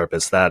physical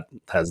therapist, that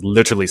has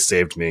literally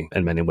saved me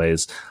in many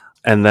ways.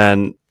 And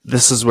then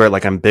this is where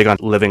like I'm big on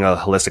living a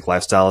holistic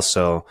lifestyle.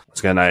 So once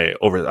again,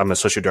 I'm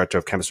associate director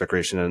of campus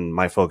recreation, and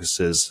my focus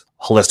is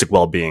holistic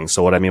well-being.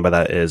 So what I mean by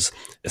that is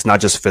it's not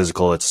just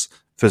physical, it's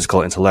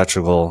physical,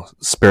 intellectual,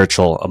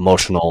 spiritual,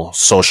 emotional,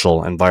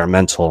 social,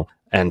 environmental,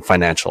 and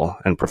financial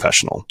and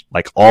professional.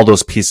 Like all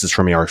those pieces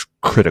for me are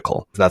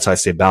critical. That's how I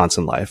stay balanced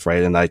in life,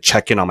 right? And I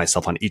check in on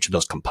myself on each of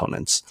those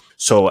components.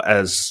 So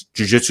as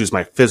jujitsu is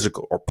my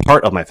physical or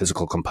part of my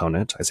physical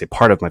component, I say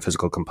part of my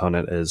physical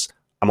component is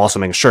I'm also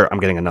making sure I'm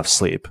getting enough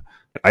sleep.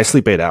 I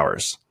sleep 8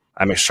 hours.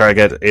 I make sure I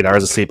get 8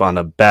 hours of sleep. On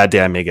a bad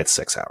day, I may get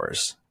 6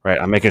 hours,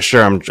 right? I'm making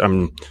sure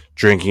I'm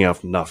drinking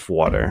enough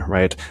water,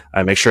 right?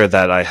 I make sure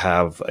that I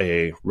have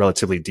a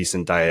relatively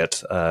decent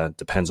diet,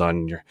 depends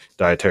on your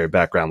dietary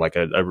background, like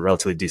a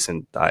relatively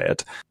decent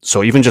diet.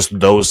 So even just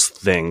those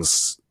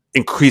things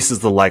increases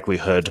the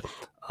likelihood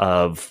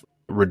of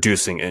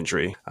reducing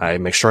injury. I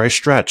make sure I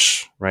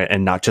stretch, right?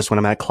 And not just when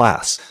I'm at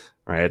class,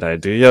 right? I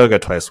do yoga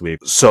twice a week.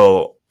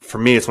 So for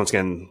me, it's once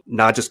again,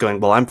 not just going,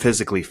 well, I'm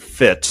physically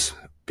fit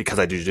because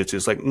I do jiu-jitsu.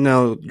 It's like,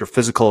 no, your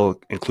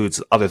physical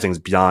includes other things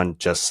beyond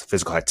just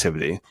physical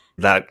activity.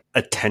 That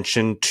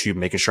attention to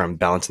making sure I'm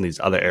balanced in these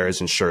other areas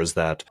ensures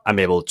that I'm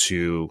able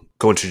to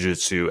go into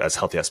jiu-jitsu as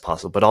healthy as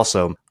possible, but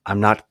also I'm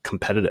not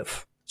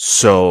competitive.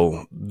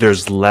 So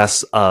there's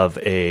less of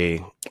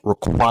a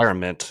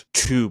requirement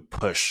to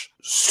push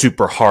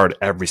super hard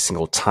every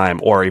single time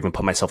or even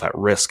put myself at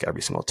risk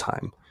every single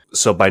time.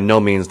 So by no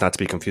means not to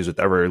be confused with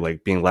ever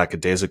like being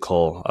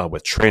lackadaisical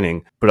with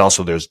training, but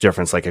also there's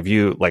difference. Like if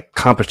you like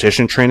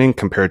competition training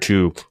compared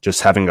to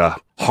just having a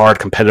hard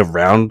competitive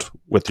round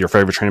with your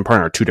favorite training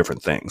partner are two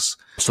different things.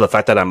 So the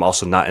fact that I'm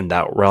also not in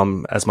that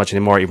realm as much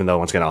anymore, even though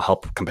once again, I'll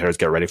help competitors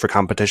get ready for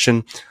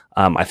competition.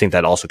 I think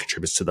that also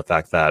contributes to the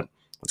fact that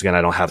once again,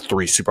 I don't have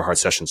 3 super hard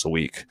sessions a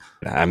week.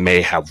 I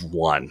may have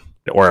one,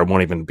 or it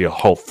won't even be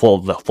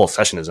the full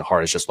session isn't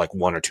hard. It's just like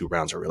 1 or 2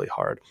 rounds are really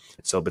hard.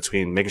 So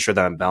between making sure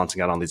that I'm balancing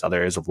out on these other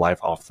areas of life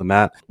off the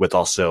mat with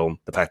also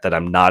the fact that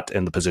I'm not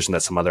in the position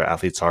that some other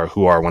athletes are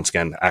who are once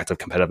again active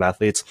competitive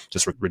athletes,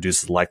 just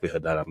reduces the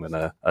likelihood that I'm going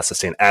to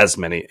sustain as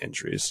many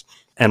injuries.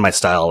 And my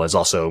style is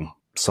also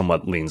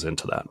somewhat leans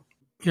into that.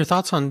 Your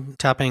thoughts on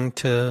tapping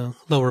to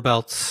lower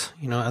belts,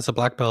 as a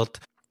black belt?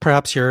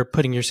 Perhaps you're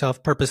putting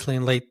yourself purposely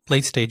in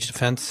late stage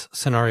defense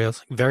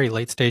scenarios, very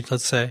late stage,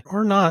 let's say,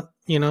 or not.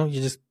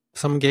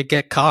 Some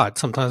get caught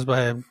sometimes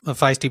by a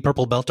feisty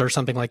purple belt or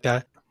something like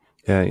that.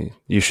 Yeah,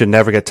 you should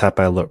never get tapped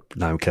by a No,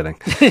 I'm kidding.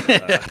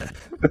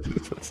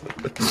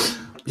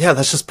 Yeah,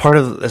 that's just part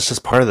of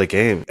the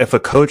game. If a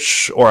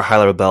coach or a high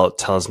level belt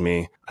tells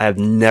me I have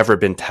never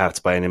been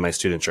tapped by any of my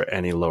students or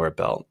any lower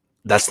belt,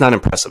 that's not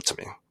impressive to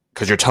me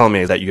because you're telling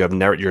me that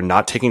you're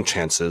not taking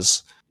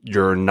chances.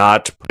 You're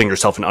not putting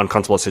yourself in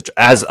uncomfortable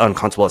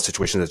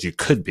situations as you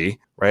could be,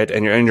 right?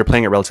 And you're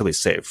playing it relatively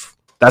safe.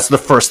 That's the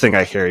first thing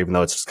I hear, even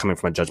though it's coming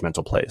from a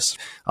judgmental place.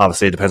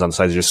 Obviously, it depends on the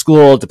size of your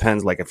school. It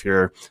depends, like if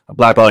you're a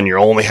black belt and you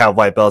only have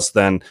white belts,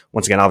 then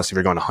once again, obviously, if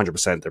you're going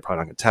 100%, they're probably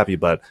not going to tap you.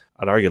 But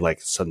I'd argue,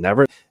 so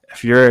never.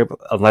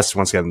 Unless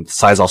once again,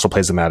 size also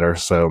plays a matter.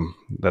 So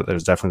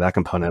there's definitely that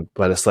component.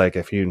 But it's like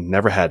if you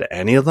never had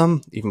any of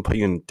them, even put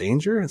you in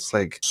danger, it's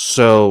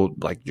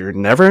you're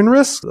never in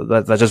risk.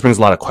 That just brings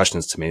a lot of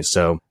questions to me.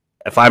 So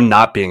if I'm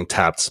not being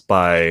tapped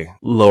by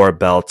lower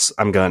belts,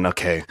 I'm going,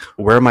 okay,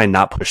 where am I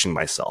not pushing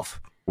myself?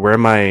 Where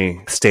am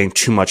I staying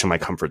too much in my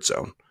comfort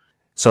zone?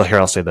 So here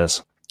I'll say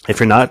this. If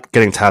you're not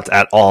getting tapped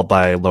at all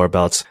by lower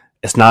belts,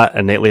 it's not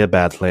innately a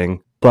bad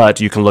thing,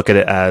 but you can look at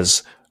it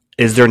as,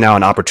 is there now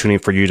an opportunity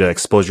for you to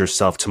expose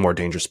yourself to more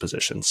dangerous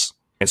positions?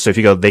 And so if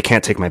you go, they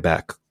can't take my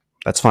back,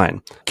 that's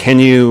fine. Can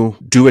you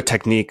do a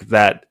technique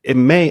that it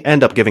may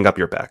end up giving up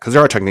your back? Because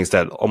there are techniques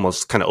that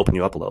almost kind of open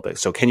you up a little bit.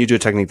 So can you do a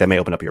technique that may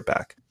open up your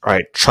back? All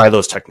right, try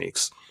those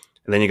techniques.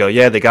 And then you go,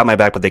 yeah, they got my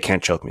back, but they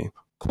can't choke me.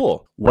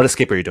 Cool. What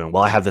escape are you doing?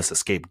 Well, I have this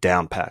escape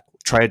down pack.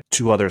 Try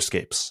 2 other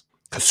escapes.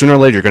 Because sooner or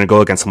later, you're going to go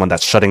against someone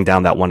that's shutting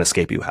down that one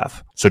escape you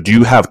have. So do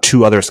you have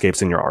 2 other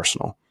escapes in your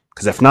arsenal?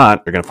 Because if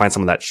not, you're going to find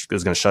someone that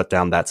is going to shut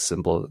down that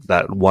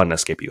one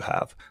escape you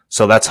have.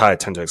 So that's how I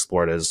tend to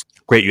explore it is,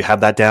 great, you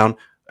have that down,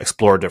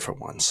 explore different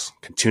ones.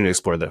 Continue to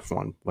explore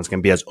different ones. Once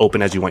again, be as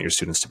open as you want your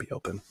students to be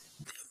open.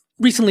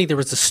 Recently, there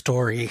was a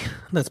story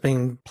that's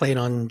being played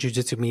on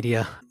Jiu-Jitsu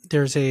media.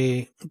 There's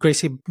a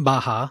Gracie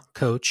Baja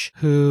coach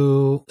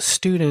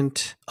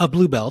a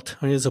blue belt,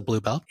 or is a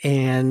blue belt,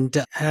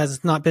 and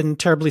has not been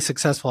terribly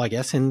successful, I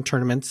guess, in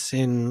tournaments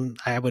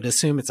I would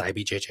assume it's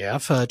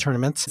IBJJF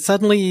tournaments.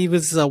 Suddenly, he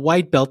was a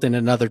white belt in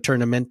another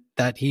tournament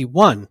that he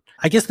won.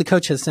 I guess the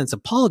coach has since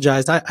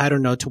apologized. I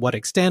don't know to what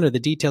extent or the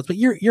details, but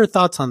your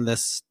thoughts on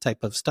this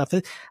type of stuff.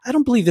 I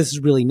don't believe this is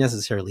really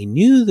necessarily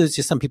new. There's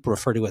just some people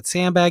refer to it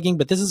sandbagging,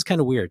 but this is kind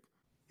of weird.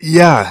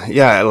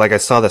 Yeah. Like I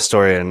saw the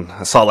story and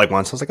I saw it like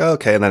once. I was like, oh,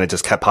 okay. And then it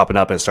just kept popping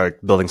up and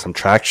started building some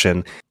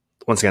traction.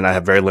 Once again, I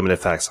have very limited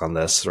facts on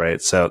this, right?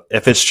 So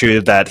if it's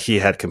true that he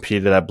had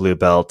competed at blue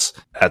belt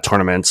at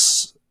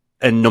tournaments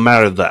and no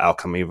matter the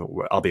outcome, even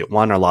albeit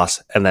won or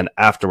lost, and then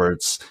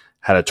afterwards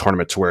had a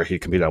tournament to where he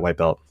competed at white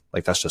belt,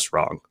 like that's just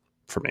wrong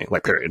for me,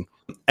 like period.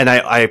 And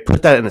I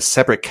put that in a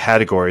separate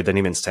category than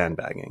even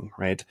sandbagging,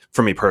 right?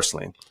 For me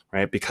personally,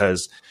 right?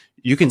 Because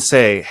you can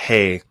say,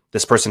 hey,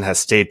 this person has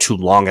stayed too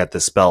long at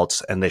this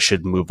belt and they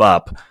should move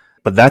up.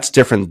 But that's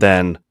different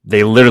than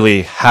they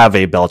literally have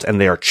a belt and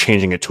they are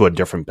changing it to a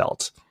different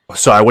belt.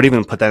 So I would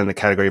even put that in the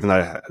category, even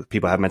though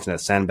people have mentioned it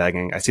as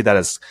sandbagging. I see that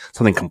as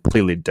something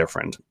completely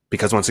different.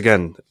 Because once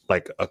again,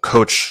 like a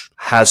coach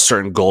has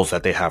certain goals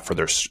that they have for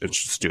their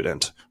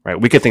student, right?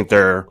 We could think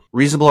they're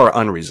reasonable or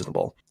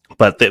unreasonable,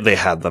 but they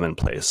had them in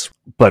place.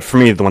 But for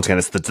me, once again,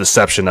 it's the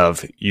deception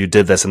of you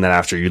did this and then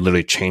after you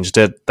literally changed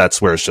it.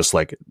 That's where it's just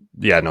like,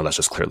 yeah, no, that's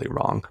just clearly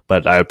wrong.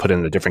 But I would put it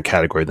in a different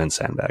category than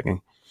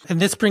sandbagging. And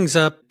this brings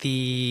up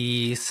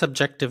the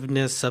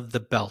subjectiveness of the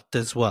belt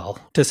as well,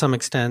 to some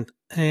extent.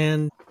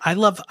 And I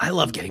love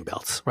getting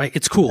belts, right?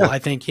 It's cool. Yeah. I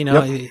think,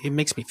 it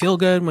makes me feel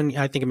good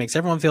I think it makes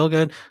everyone feel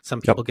good.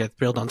 Some people get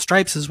thrilled on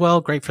stripes as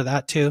well. Great for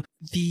that too.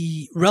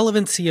 The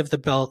relevancy of the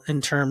belt in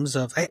terms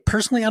of,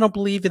 personally, I don't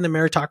believe in the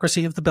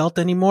meritocracy of the belt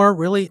anymore,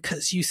 really,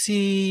 because you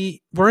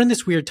see, we're in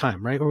this weird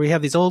time, right? Where we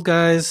have these old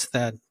guys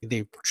that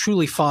they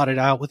truly fought it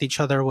out with each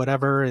other, or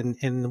whatever,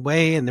 in the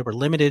way, and they were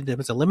limited. It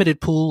was a limited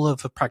pool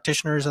of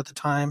practitioners at the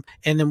time.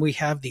 And then we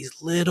have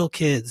these little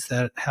kids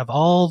that have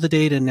all the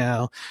data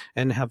now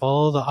and have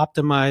all the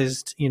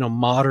optimized,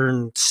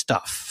 modern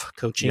stuff,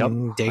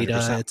 coaching,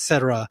 data,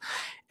 etc.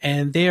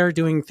 And they are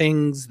doing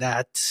things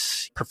that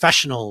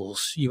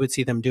professionals, you would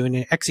see them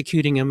doing,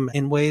 executing them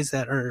in ways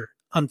that are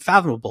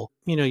unfathomable.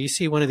 You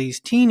see one of these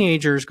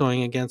teenagers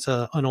going against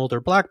an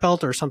older black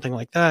belt or something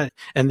like that,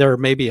 and they're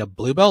maybe a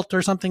blue belt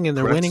or something, and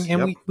they're winning.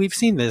 And we've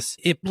seen this.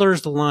 It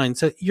blurs the line.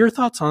 So your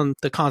thoughts on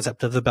the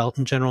concept of the belt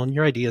in general and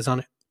your ideas on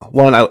it?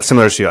 Well,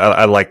 similar to you,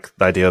 I like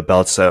the idea of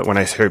belts. When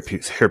I hear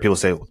people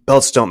say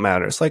belts don't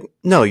matter, it's like,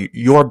 no,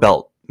 your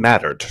belt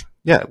mattered.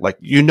 Yeah, like,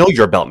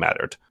 your belt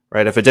mattered,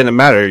 right? If it didn't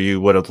matter, you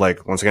would have,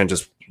 like, once again,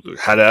 just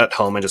had it at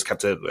home and just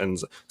kept it.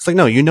 And it's like,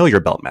 no, your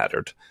belt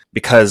mattered,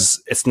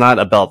 because it's not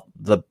about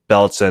the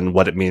belts and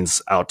what it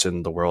means out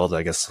in the world.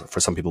 I guess for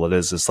some people it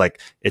is. It's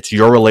like, it's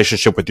your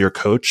relationship with your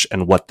coach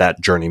and what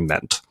that journey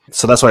meant.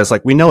 So that's why it's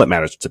like, we know it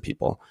matters to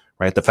people.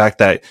 Right? The fact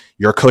that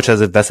your coach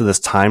has invested this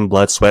time,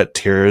 blood, sweat,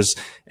 tears,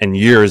 and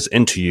years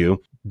into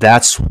you,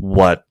 that's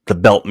what the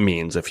belt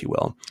means, if you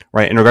will.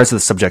 Right? In regards to the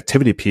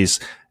subjectivity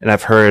piece, and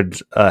I've heard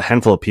a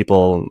handful of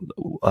people,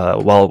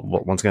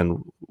 once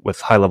again,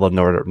 with high level of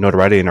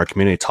notoriety in our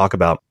community, talk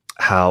about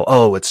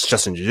how, it's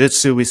just in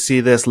jiu-jitsu we see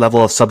this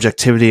level of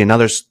subjectivity. In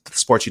other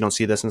sports you don't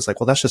see this. And it's like,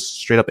 well, that's just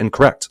straight up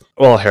incorrect.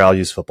 Well, here, I'll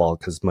use football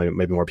because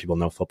maybe more people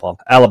know football.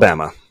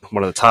 Alabama,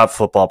 one of the top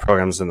football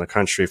programs in the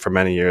country for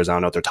many years. I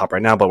don't know if they're top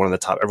right now, but one of the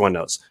top, everyone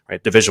knows,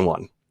 right? Division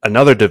I.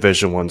 Another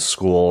Division I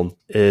school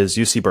is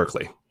UC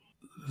Berkeley.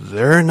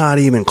 They're not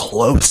even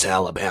close to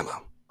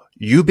Alabama.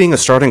 You being a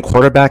starting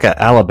quarterback at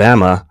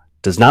Alabama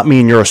does not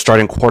mean you're a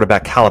starting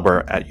quarterback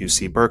caliber at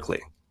UC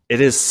Berkeley.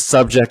 It is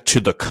subject to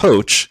the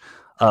coach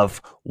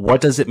of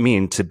what does it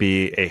mean to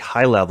be a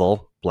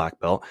high-level black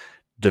belt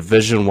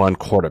Division I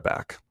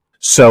quarterback.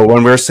 So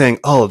when we're saying,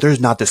 there's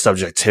not this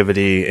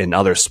subjectivity in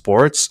other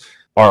sports,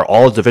 are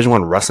all Division I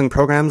wrestling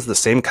programs the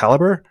same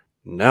caliber?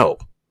 No.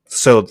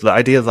 So the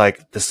idea of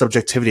like the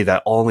subjectivity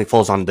that only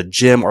falls on the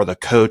gym or the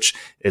coach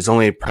is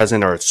only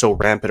present or it's so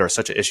rampant or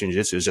such an issue in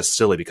jiu-jitsu is just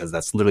silly, because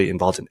that's literally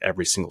involved in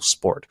every single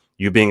sport.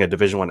 You being a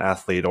Division I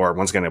athlete, or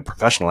once again a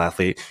professional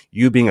athlete,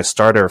 you being a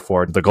starter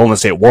for the Golden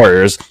State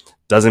Warriors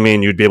doesn't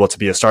mean you'd be able to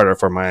be a starter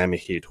for Miami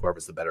Heat,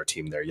 whoever's the better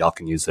team there. Y'all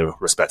can use the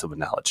respective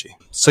analogy.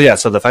 So yeah,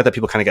 so the fact that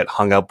people kind of get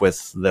hung up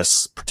with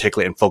this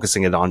particularly and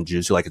focusing it on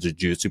jiu-jitsu like it's a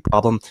jiu-jitsu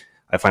problem,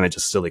 I find it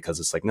just silly, because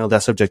it's like, no,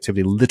 that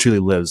subjectivity literally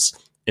lives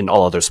in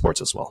all other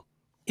sports as well.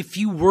 If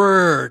you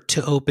were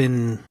to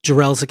open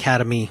Jarrell's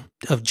Academy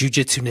of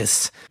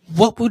Jiu-Jitsu-ness,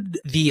 what would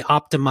the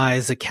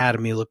optimized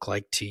academy look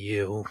like to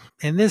you?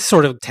 And this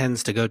sort of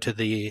tends to go to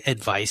the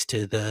advice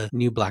to the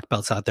new black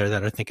belts out there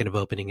that are thinking of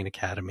opening an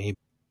academy.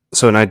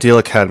 So an ideal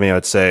academy, I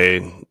would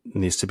say,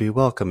 needs to be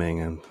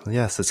welcoming, and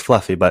yes, it's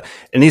fluffy, but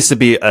it needs to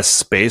be a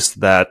space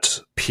that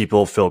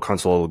people feel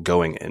comfortable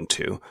going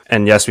into.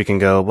 And yes, we can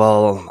go,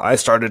 well, I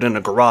started in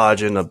a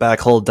garage in a back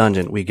hole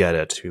dungeon. We get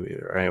it,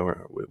 right?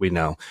 We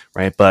know,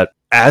 right? But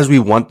as we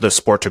want the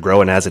sport to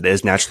grow, and as it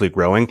is naturally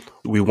growing,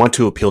 we want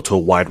to appeal to a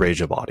wide range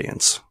of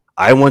audience.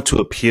 I want to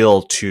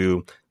appeal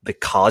to the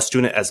college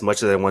student as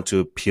much as I want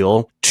to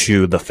appeal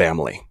to the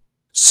family.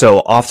 So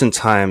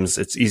oftentimes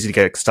it's easy to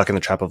get stuck in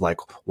the trap of like,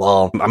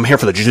 well, I'm here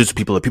for the jiu-jitsu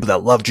people, the people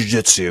that love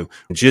jiu-jitsu.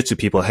 Jiu-jitsu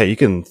people, hey, you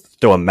can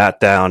throw a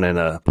mat down in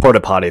a porta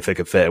potty if it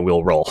could fit and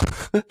we'll roll.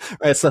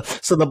 Right? So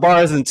the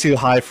bar isn't too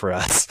high for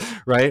us,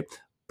 right?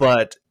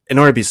 But in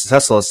order to be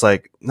successful, it's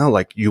like, no,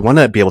 like you want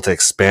to be able to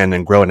expand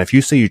and grow. And if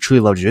you say you truly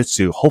love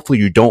jiu-jitsu, hopefully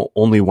you don't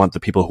only want the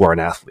people who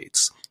aren't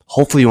athletes.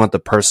 Hopefully you want the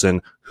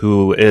person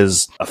who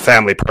is a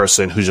family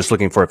person who's just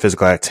looking for a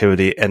physical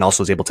activity and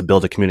also is able to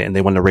build a community, and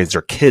they want to raise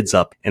their kids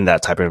up in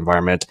that type of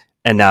environment.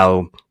 And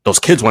now those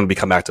kids want to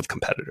become active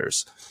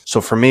competitors.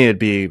 So for me, it'd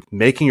be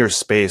making your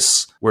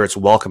space where it's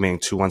welcoming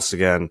to, once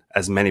again,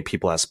 as many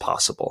people as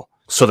possible.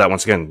 So that,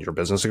 once again, your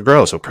business could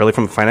grow. So purely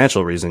from a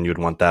financial reason, you'd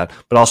want that,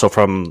 but also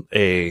from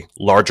a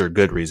larger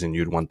good reason,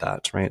 you'd want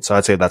that, right? So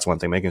I'd say that's one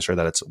thing, making sure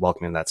that it's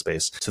welcoming in that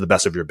space to the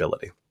best of your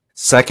ability.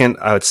 Second,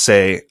 I would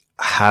say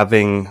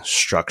having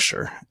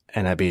structure.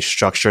 And I'd be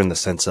structure in the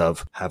sense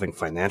of having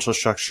financial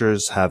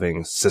structures,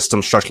 having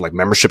system structure, like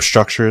membership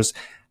structures,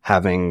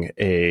 having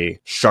a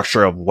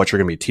structure of what you're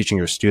going to be teaching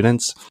your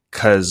students.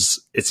 Because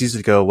it's easy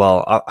to go,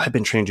 well, I've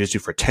been training Jitsu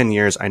for 10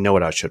 years. I know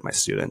what I should my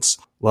students.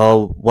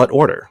 Well, what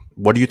order?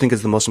 What do you think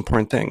is the most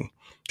important thing?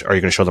 Are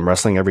you going to show them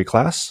wrestling every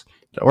class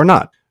or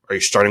not? Are you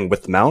starting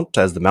with the mount,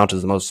 as the mount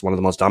is one of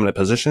the most dominant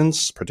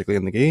positions, particularly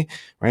in the gi,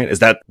 right? Is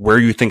that where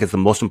you think is the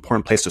most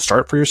important place to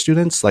start for your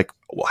students? Like,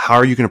 how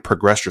are you going to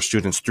progress your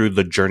students through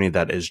the journey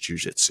that is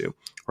jiu-jitsu,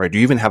 right? Do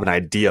you even have an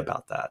idea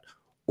about that?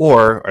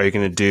 Or are you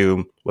going to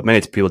do what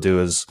many people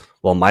do is,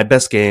 well, my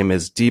best game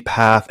is deep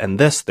half and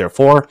this,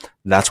 therefore,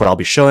 that's what I'll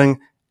be showing.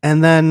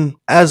 And then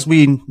as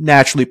we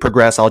naturally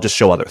progress, I'll just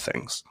show other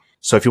things.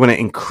 So if you want to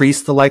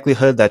increase the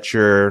likelihood that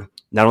you're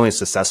not only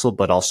successful,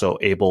 but also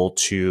able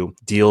to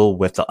deal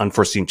with the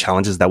unforeseen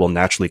challenges that will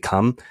naturally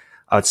come,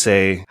 I would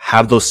say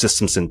have those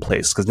systems in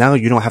place, because now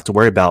you don't have to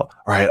worry about,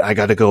 all right, I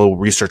got to go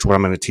research what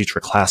I'm going to teach for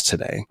class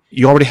today.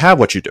 You already have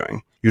what you're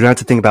doing. You don't have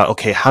to think about,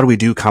 okay, how do we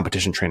do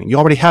competition training? You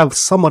already have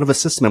somewhat of a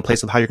system in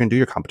place of how you're going to do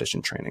your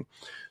competition training.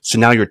 So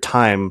now your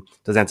time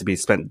doesn't have to be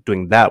spent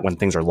doing that when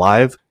things are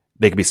live.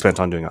 They can be spent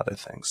on doing other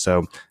things.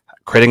 So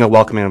creating a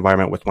welcoming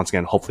environment with, once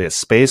again, hopefully a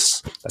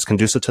space that's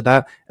conducive to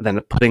that, and then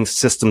putting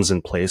systems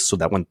in place so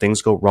that when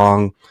things go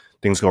wrong,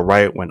 things go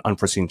right, when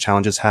unforeseen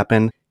challenges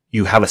happen,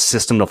 you have a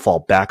system to fall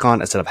back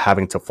on instead of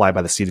having to fly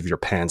by the seat of your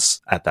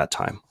pants at that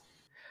time.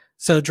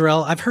 So,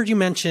 Jarrell, I've heard you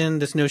mention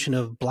this notion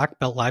of black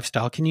belt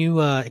lifestyle. Can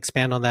you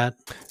expand on that?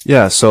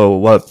 Yeah. So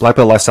what black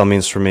belt lifestyle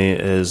means for me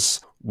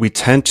is we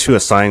tend to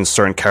assign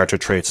certain character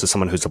traits to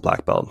someone who's a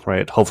black belt,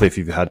 right? Hopefully, if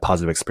you've had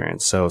positive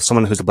experience. So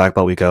someone who's a black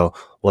belt, we go,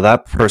 well,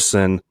 that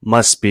person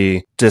must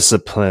be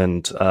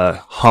disciplined,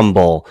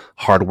 humble,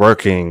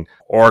 hardworking,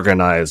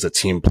 organized, a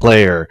team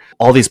player,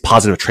 all these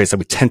positive traits that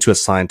we tend to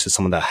assign to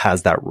someone that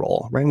has that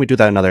role, right? And we do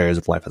that in other areas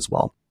of life as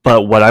well.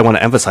 But what I want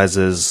to emphasize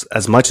is,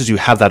 as much as you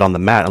have that on the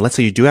mat, and let's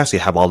say you do actually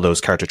have all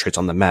those character traits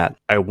on the mat,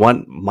 I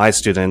want my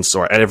students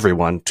or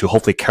everyone to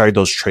hopefully carry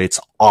those traits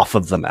off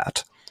of the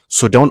mat.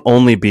 So don't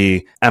only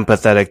be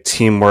empathetic,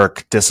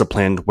 teamwork,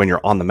 disciplined when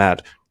you're on the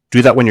mat.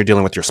 Do that when you're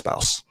dealing with your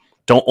spouse.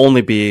 Don't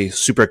only be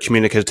super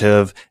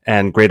communicative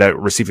and great at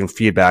receiving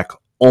feedback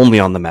only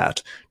on the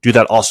mat. Do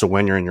that also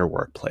when you're in your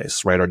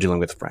workplace, right? Or dealing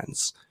with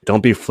friends.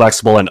 Don't be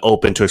flexible and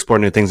open to explore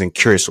new things and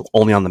curious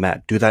only on the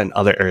mat. Do that in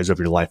other areas of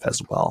your life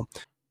as well.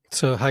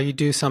 So how you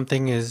do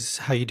something is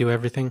how you do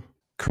everything?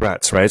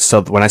 Correct, right?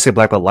 So when I say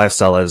black belt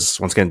lifestyle is,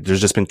 once again,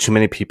 there's just been too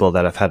many people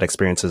that have had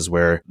experiences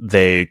where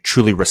they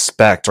truly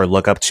respect or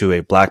look up to a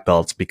black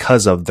belt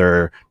because of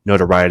their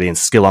notoriety and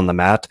skill on the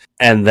mat.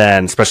 And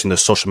then, especially in the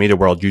social media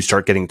world, you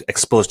start getting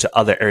exposed to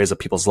other areas of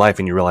people's life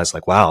and you realize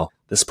like, wow,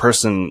 this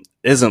person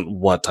isn't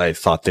what I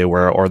thought they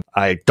were, or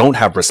I don't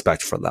have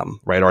respect for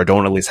them, right? Or I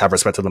don't at least have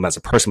respect to them as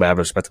a person, but I have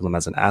respect to them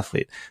as an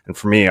athlete. And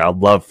for me, I'd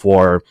love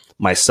for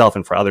myself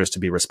and for others to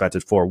be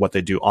respected for what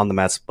they do on the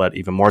mats, but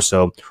even more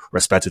so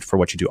respected for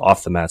what you do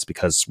off the mats,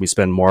 because we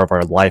spend more of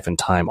our life and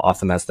time off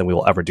the mats than we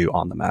will ever do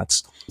on the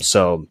mats.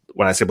 So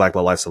when I say black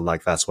belt lifestyle,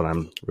 like that's what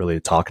I'm really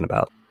talking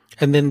about.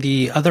 And then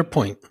the other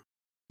point.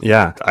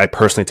 Yeah, I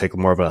personally take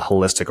more of a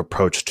holistic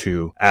approach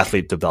to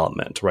athlete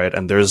development, right?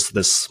 And there's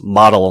this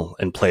model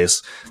in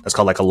place that's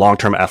called like a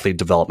long-term athlete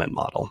development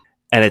model.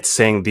 And it's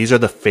saying these are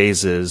the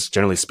phases,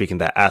 generally speaking,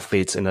 that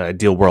athletes in an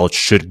ideal world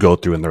should go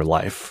through in their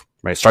life,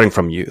 right? Starting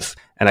from youth.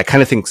 And I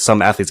kind of think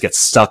some athletes get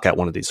stuck at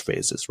one of these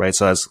phases, right?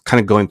 So as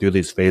kind of going through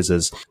these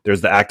phases,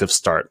 there's the active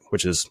start,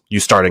 which is you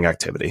starting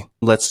activity.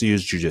 Let's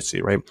use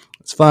jiu-jitsu, right?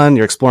 It's fun.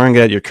 You're exploring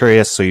it. You're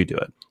curious. So you do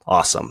it.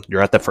 Awesome.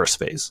 You're at the first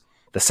phase.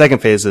 The second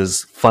phase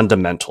is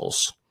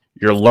fundamentals.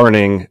 You're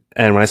learning.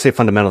 And when I say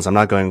fundamentals, I'm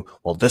not going,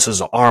 well, this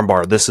is an arm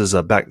bar. This is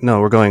a back. No,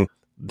 we're going,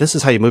 this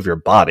is how you move your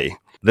body.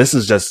 This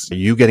is just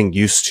you getting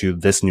used to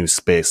this new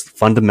space,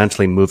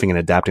 fundamentally moving and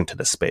adapting to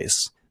the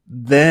space.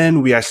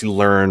 Then we actually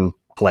learn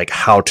like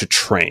how to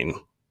train,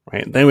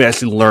 right? Then we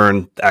actually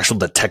learn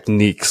the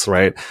techniques,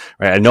 right?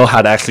 I know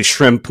how to actually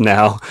shrimp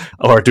now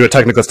or do a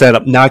technical stand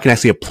up. Now I can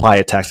actually apply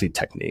it to actually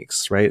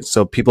techniques, right?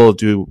 So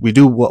we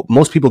do what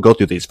most people go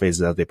through these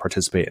phases as they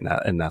participate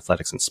in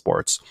athletics and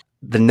sports.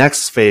 The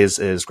next phase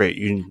is great.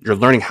 You're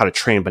learning how to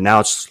train, but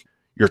now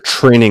you're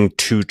training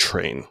to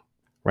train,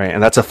 right?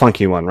 And that's a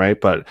funky one, right?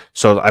 But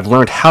so I've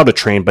learned how to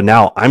train, but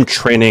now I'm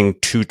training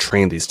to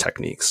train these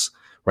techniques,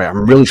 right?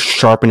 I'm really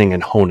sharpening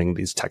and honing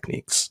these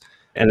techniques.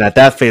 And at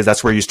that phase,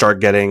 that's where you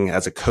start getting,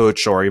 as a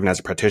coach or even as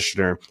a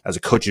practitioner, as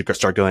a coach, you can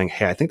start going,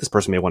 hey, I think this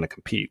person may want to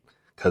compete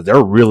because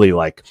they're really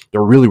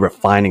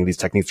refining these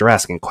techniques. They're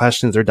asking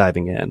questions. They're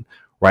diving in,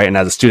 right? And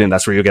as a student,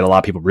 that's where you get a lot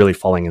of people really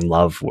falling in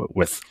love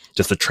with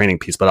just the training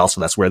piece, but also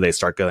that's where they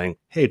start going,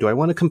 hey, do I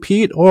want to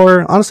compete?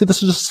 Or honestly,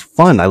 this is just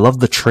fun. I love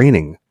the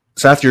training.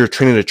 So after you're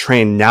training to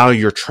train, now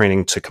you're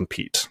training to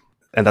compete.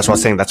 And that's what I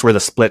was saying. That's where the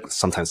split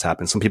sometimes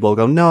happens. Some people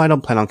go, no, I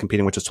don't plan on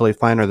competing, which is totally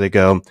fine. Or they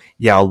go,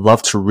 yeah, I'll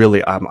love to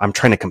really, I'm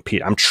trying to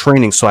compete. I'm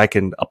training so I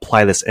can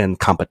apply this in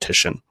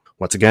competition.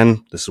 Once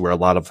again, this is where a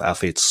lot of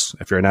athletes,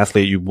 if you're an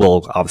athlete, you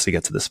will obviously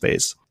get to this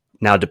phase.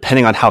 Now,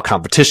 depending on how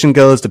competition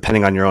goes,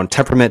 depending on your own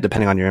temperament,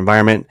 depending on your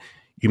environment,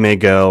 you may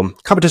go,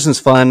 competition's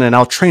fun and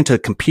I'll train to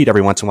compete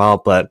every once in a while,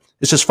 but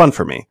it's just fun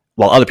for me.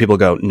 While other people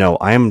go, no,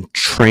 I am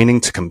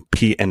training to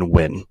compete and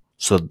win.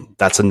 So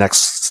that's the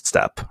next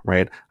step,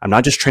 right? I'm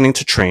not just training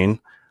to train.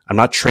 I'm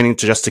not training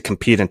to just to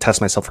compete and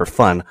test myself for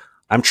fun.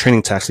 I'm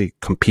training to actually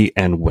compete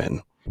and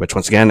win, which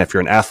once again, if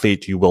you're an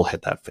athlete, you will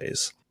hit that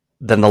phase.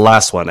 Then the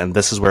last one, and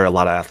this is where a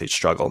lot of athletes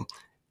struggle,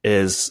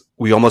 is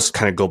we almost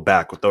kind of go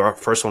back. The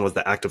first one was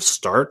the active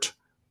start,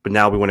 but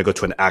now we want to go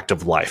to an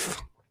active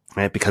life,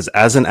 right? Because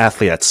as an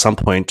athlete, at some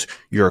point,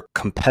 your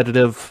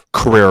competitive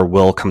career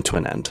will come to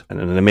an end.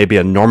 And it may be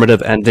a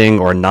normative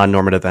ending or a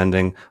non-normative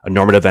ending. A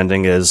normative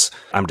ending is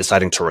I'm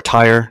deciding to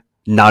retire.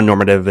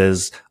 Non-normative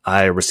is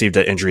I received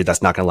an injury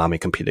that's not going to allow me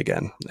to compete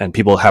again. And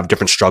people have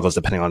different struggles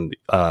depending on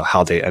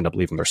how they end up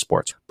leaving their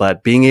sports.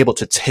 But being able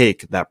to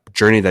take that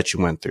journey that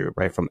you went through,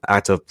 right, from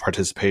active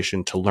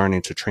participation to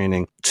learning to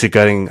training to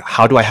getting,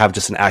 how do I have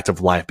just an active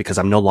life because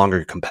I'm no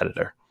longer a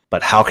competitor?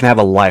 But how can I have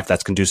a life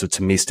that's conducive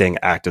to me staying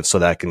active so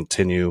that I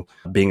continue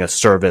being a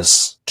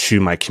service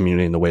to my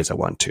community in the ways I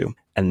want to?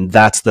 And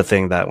that's the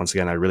thing that, once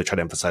again, I really try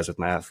to emphasize with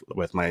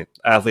my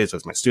athletes,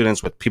 with my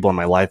students, with people in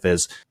my life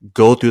is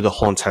go through the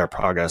whole entire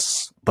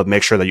progress, but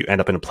make sure that you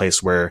end up in a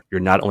place where you're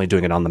not only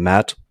doing it on the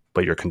mat,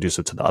 but you're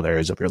conducive to the other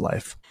areas of your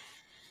life.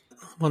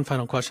 One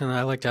final question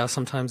I like to ask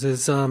sometimes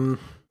is, I'm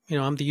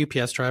the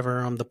UPS driver,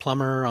 I'm the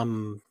plumber,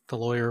 I'm the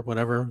lawyer,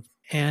 whatever.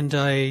 And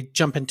I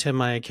jump into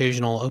my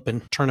occasional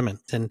open tournament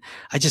and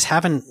I just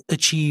haven't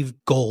achieved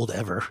gold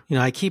ever.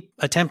 I keep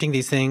attempting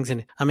these things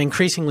and I'm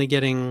increasingly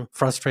getting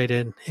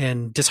frustrated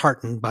and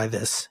disheartened by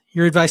this.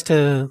 Your advice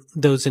to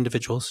those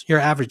individuals, your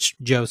average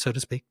Joe, so to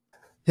speak.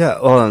 Yeah.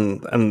 Well,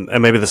 and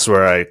maybe this is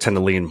where I tend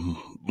to lean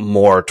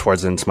more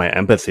towards into my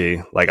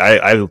empathy. Like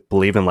I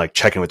believe in like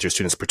checking with your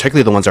students,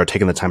 particularly the ones that are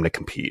taking the time to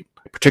compete.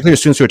 Particularly your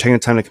students who are taking the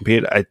time to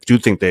compete, I do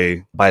think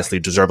they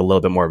biasly deserve a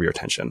little bit more of your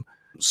attention.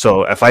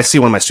 So if I see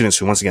one of my students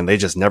who, once again, they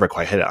just never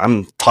quite hit it,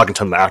 I'm talking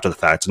to them after the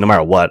fact, no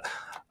matter what,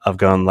 of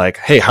going like,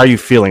 hey, how are you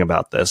feeling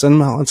about this? And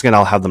once again,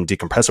 I'll have them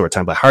decompress over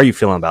time, but how are you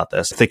feeling about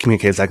this? If they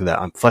communicate exactly that,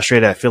 I'm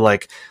frustrated. I feel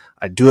like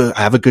I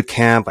have a good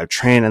camp, I've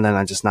trained, and then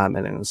I'm just not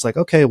meeting. It's like,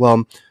 okay,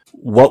 well,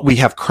 what we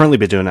have currently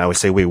been doing, I always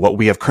say what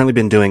we have currently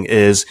been doing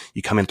is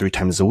you come in 3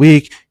 times a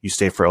week, you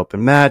stay for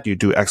open mat, you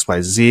do X,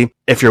 Y, Z.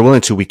 If you're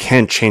willing to, we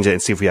can change it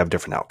and see if we have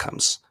different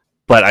outcomes.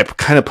 But I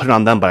kind of put it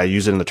on them, but I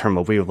use it in the term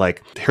of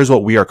like, here's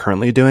what we are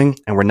currently doing,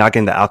 and we're not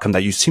getting the outcome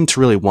that you seem to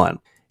really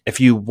want. If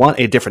you want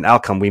a different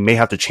outcome, we may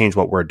have to change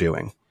what we're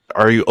doing.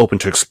 Are you open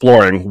to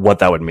exploring what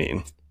that would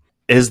mean?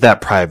 Is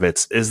that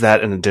privates? Is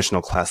that an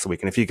additional class a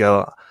week? And if you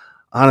go,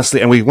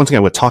 honestly, and we once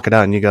again would talk it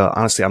out and you go,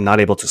 honestly, I'm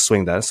not able to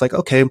swing that. It's like,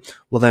 okay,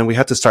 well then we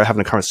have to start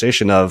having a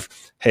conversation of,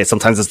 hey,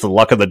 sometimes it's the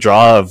luck of the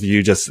draw of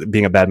you just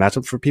being a bad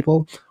matchup for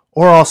people.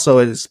 Or also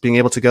is being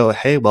able to go,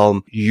 hey,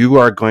 well, you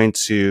are going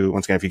to,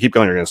 once again, if you keep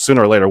going, you're going to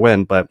sooner or later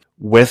win. But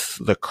with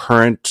the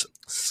current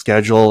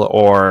schedule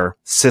or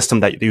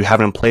system that you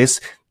have in place,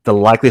 the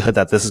likelihood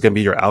that this is going to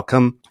be your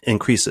outcome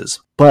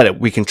increases. But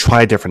we can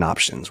try different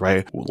options,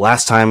 right?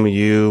 Last time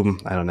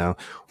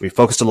we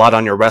focused a lot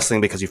on your wrestling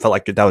because you felt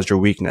like that was your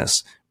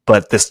weakness.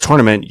 But this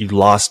tournament, you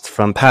lost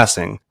from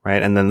passing,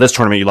 right? And then this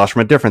tournament, you lost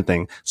from a different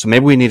thing. So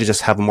maybe we need to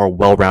just have a more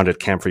well-rounded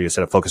camp for you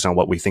instead of focusing on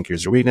what we think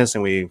is your weakness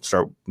and we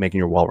start making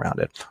you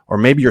well-rounded. Or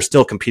maybe you're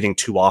still competing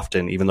too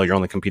often, even though you're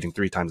only competing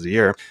 3 times a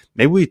year.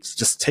 Maybe we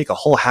just take a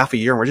whole half a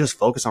year and we're just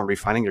focused on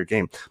refining your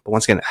game. But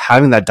once again,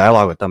 having that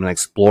dialogue with them and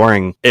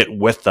exploring it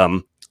with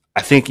them,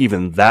 I think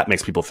even that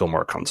makes people feel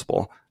more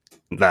comfortable.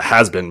 That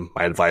has been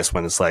my advice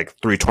when it's like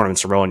 3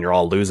 tournaments in a row and you're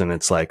all losing.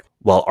 It's like,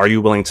 well, are you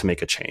willing to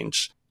make a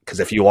change? Because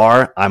if you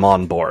are, I'm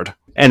on board.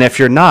 And if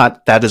you're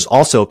not, that is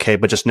also okay.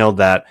 But just know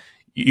that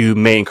you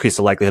may increase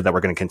the likelihood that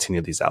we're going to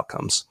continue these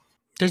outcomes.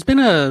 There's been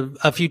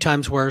a few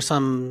times where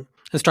some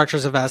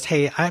instructors have asked,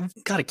 hey, I've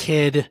got a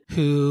kid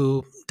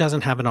who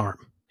doesn't have an arm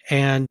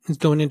and is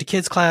going into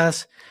kids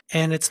class.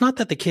 And it's not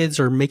that the kids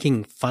are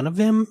making fun of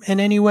him in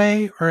any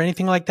way or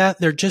anything like that.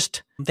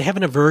 They have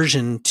an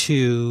aversion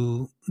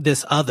to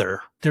this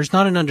other. There's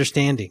not an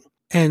understanding.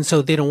 And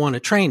so they don't want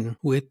to train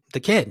with the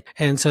kid.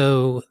 And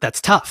so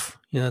that's tough.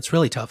 It's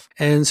really tough.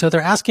 And so they're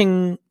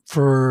asking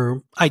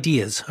for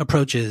ideas,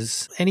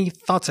 approaches, any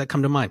thoughts that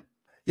come to mind.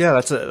 Yeah,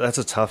 that's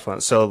a tough one.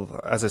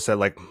 So as I said,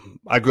 like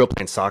I grew up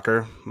playing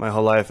soccer my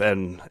whole life.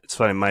 And it's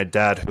funny, my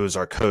dad, who was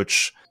our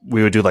coach,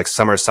 we would do like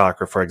summer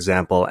soccer, for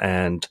example.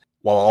 And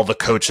while all the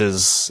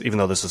coaches, even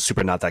though this is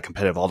super not that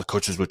competitive, all the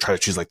coaches would try to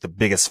choose like the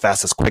biggest,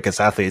 fastest, quickest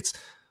athletes.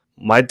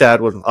 My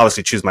dad would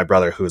obviously choose my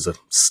brother, who is a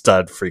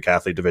stud freak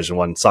athlete, Division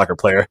I soccer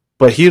player,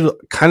 but he'd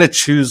kind of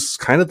choose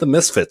kind of the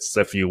misfits,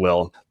 if you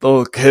will.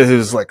 The kid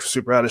who's like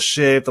super out of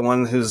shape, the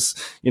one who's,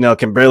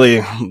 can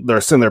barely,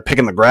 they're sitting there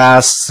picking the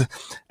grass.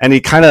 And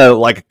he kind of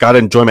like got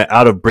enjoyment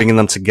out of bringing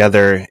them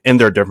together in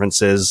their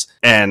differences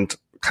and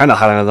kind of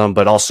highlighting them,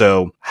 but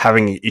also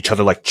having each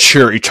other like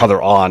cheer each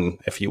other on,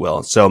 if you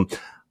will. So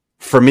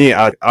for me,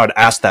 I would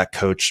ask that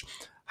coach,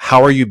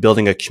 how are you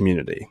building a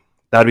community?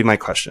 That'd be my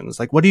question. It's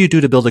like, what do you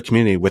do to build a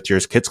community with your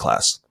kids'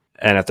 class?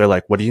 And if they're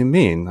like, what do you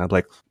mean? I'd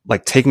like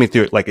take me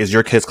through it. Like, is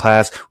your kids'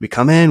 class, we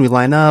come in, we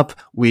line up,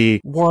 we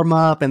warm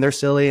up and they're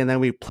silly, and then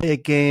we play a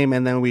game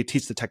and then we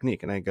teach the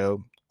technique. And I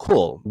go,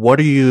 cool. What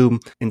are you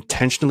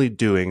intentionally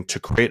doing to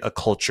create a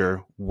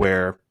culture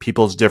where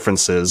people's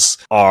differences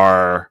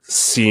are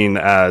seen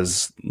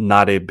as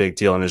not a big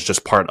deal and is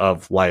just part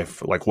of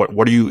life? Like,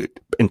 what are you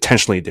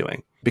intentionally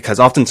doing?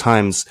 Because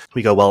oftentimes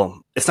we go,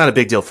 well, it's not a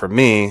big deal for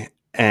me,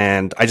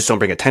 and I just don't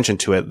bring attention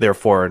to it.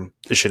 Therefore,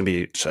 attention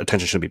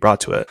shouldn't be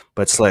brought to it.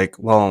 But it's like,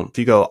 well, if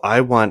you go,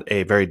 I want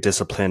a very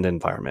disciplined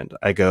environment.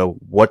 I go,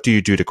 what do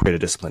you do to create a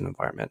disciplined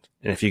environment?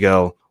 And if you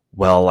go,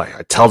 well,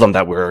 I tell them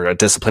that we're a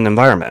disciplined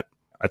environment.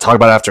 I talk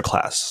about it after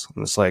class.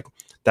 And it's like,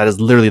 that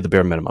is literally the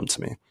bare minimum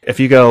to me. If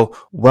you go,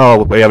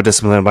 well, we have a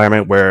disciplined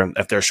environment where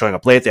if they're showing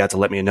up late, they have to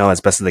let me know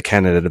as best as they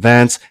can in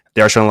advance. If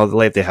they are showing up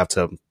late, they have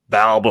to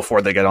bow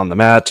before they get on the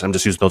mat. I'm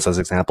just using those as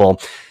an example.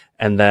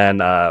 And then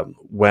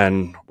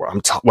when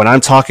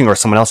I'm talking or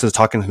someone else is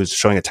talking who's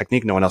showing a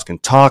technique, no one else can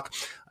talk,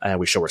 and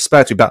we show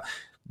respect.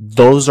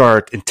 Those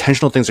are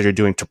intentional things that you're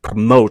doing to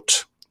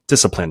promote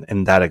discipline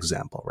in that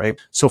example, right?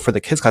 So for the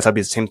kids class, that'd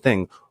be the same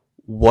thing.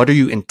 What are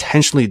you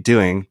intentionally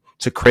doing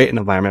to create an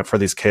environment for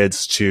these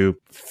kids to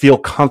feel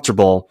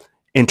comfortable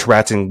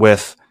interacting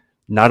with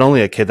not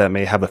only a kid that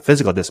may have a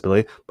physical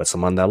disability, but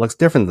someone that looks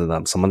different than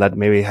them, someone that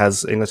maybe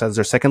has English as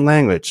their second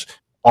language,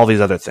 all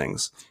these other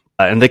things.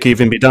 And they can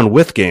even be done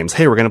with games.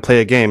 Hey, we're going to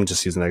play a game,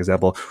 just using that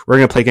example. We're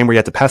going to play a game where you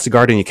have to pass the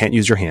guard and you can't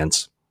use your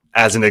hands,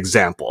 as an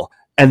example.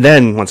 And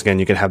then, once again,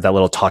 you can have that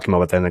little talking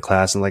moment at the end of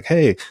class and like,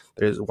 hey,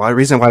 the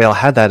reason why y'all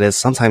had that is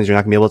sometimes you're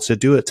not going to be able to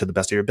do it to the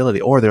best of your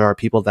ability. Or there are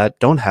people that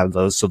don't have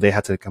those, so they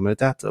have to become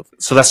adaptive.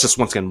 So that's just,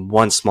 once again,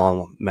 one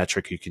small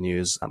metric you can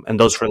use. And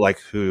those for like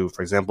who,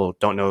 for example,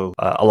 don't know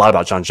a lot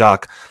about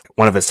Jean-Jacques,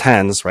 one of his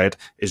hands, right,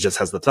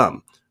 has the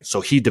thumb.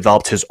 So he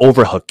developed his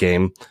overhook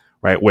game,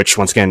 right? Which,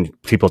 once again,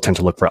 people tend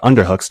to look for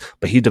underhooks,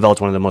 but he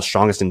developed one of the most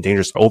strongest and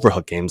dangerous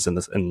overhook games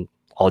in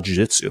all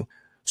jiu-jitsu.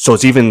 So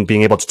it's even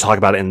being able to talk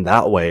about it in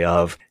that way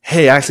of,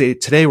 hey, actually,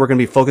 today we're going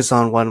to be focused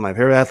on one of my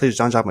favorite athletes,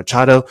 Jean-Jacques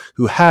Machado,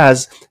 who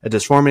has a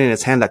deformity in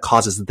his hand that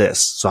causes this.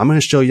 So I'm going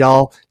to show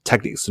y'all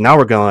techniques. So now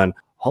we're going,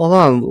 hold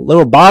on,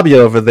 little Bobby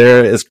over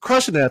there is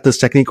crushing it at this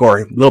technique,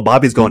 or little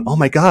Bobby's going, oh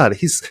my God,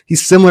 he's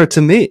similar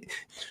to me.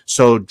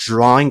 So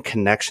drawing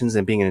connections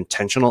and being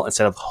intentional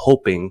instead of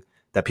hoping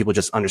that people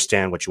just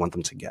understand what you want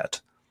them to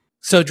get.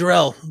 So,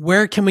 Jarrell,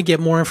 where can we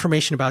get more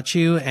information about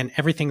you and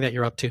everything that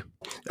you're up to?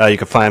 You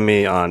can find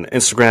me on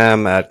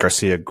Instagram at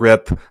Garcia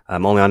Grip.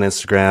 I'm only on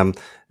Instagram.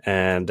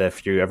 And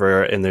if you're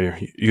ever in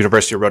the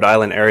University of Rhode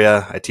Island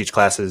area, I teach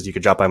classes. You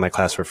can drop by my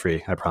class for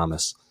free. I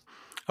promise.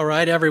 All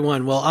right,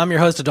 everyone. Well, I'm your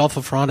host, Adolfo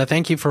Ferranda.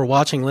 Thank you for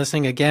watching,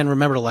 listening. Again,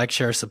 remember to like,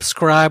 share,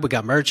 subscribe. We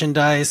got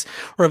merchandise.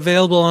 We're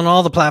available on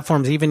all the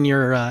platforms, even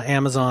your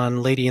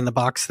Amazon Lady in the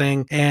Box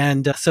thing.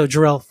 And so,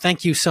 Jarrell,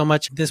 thank you so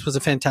much. This was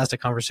a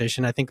fantastic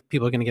conversation. I think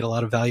people are going to get a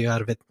lot of value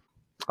out of it.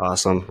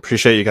 Awesome.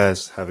 Appreciate you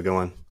guys. Have a good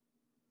one.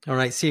 All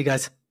right. See you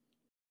guys.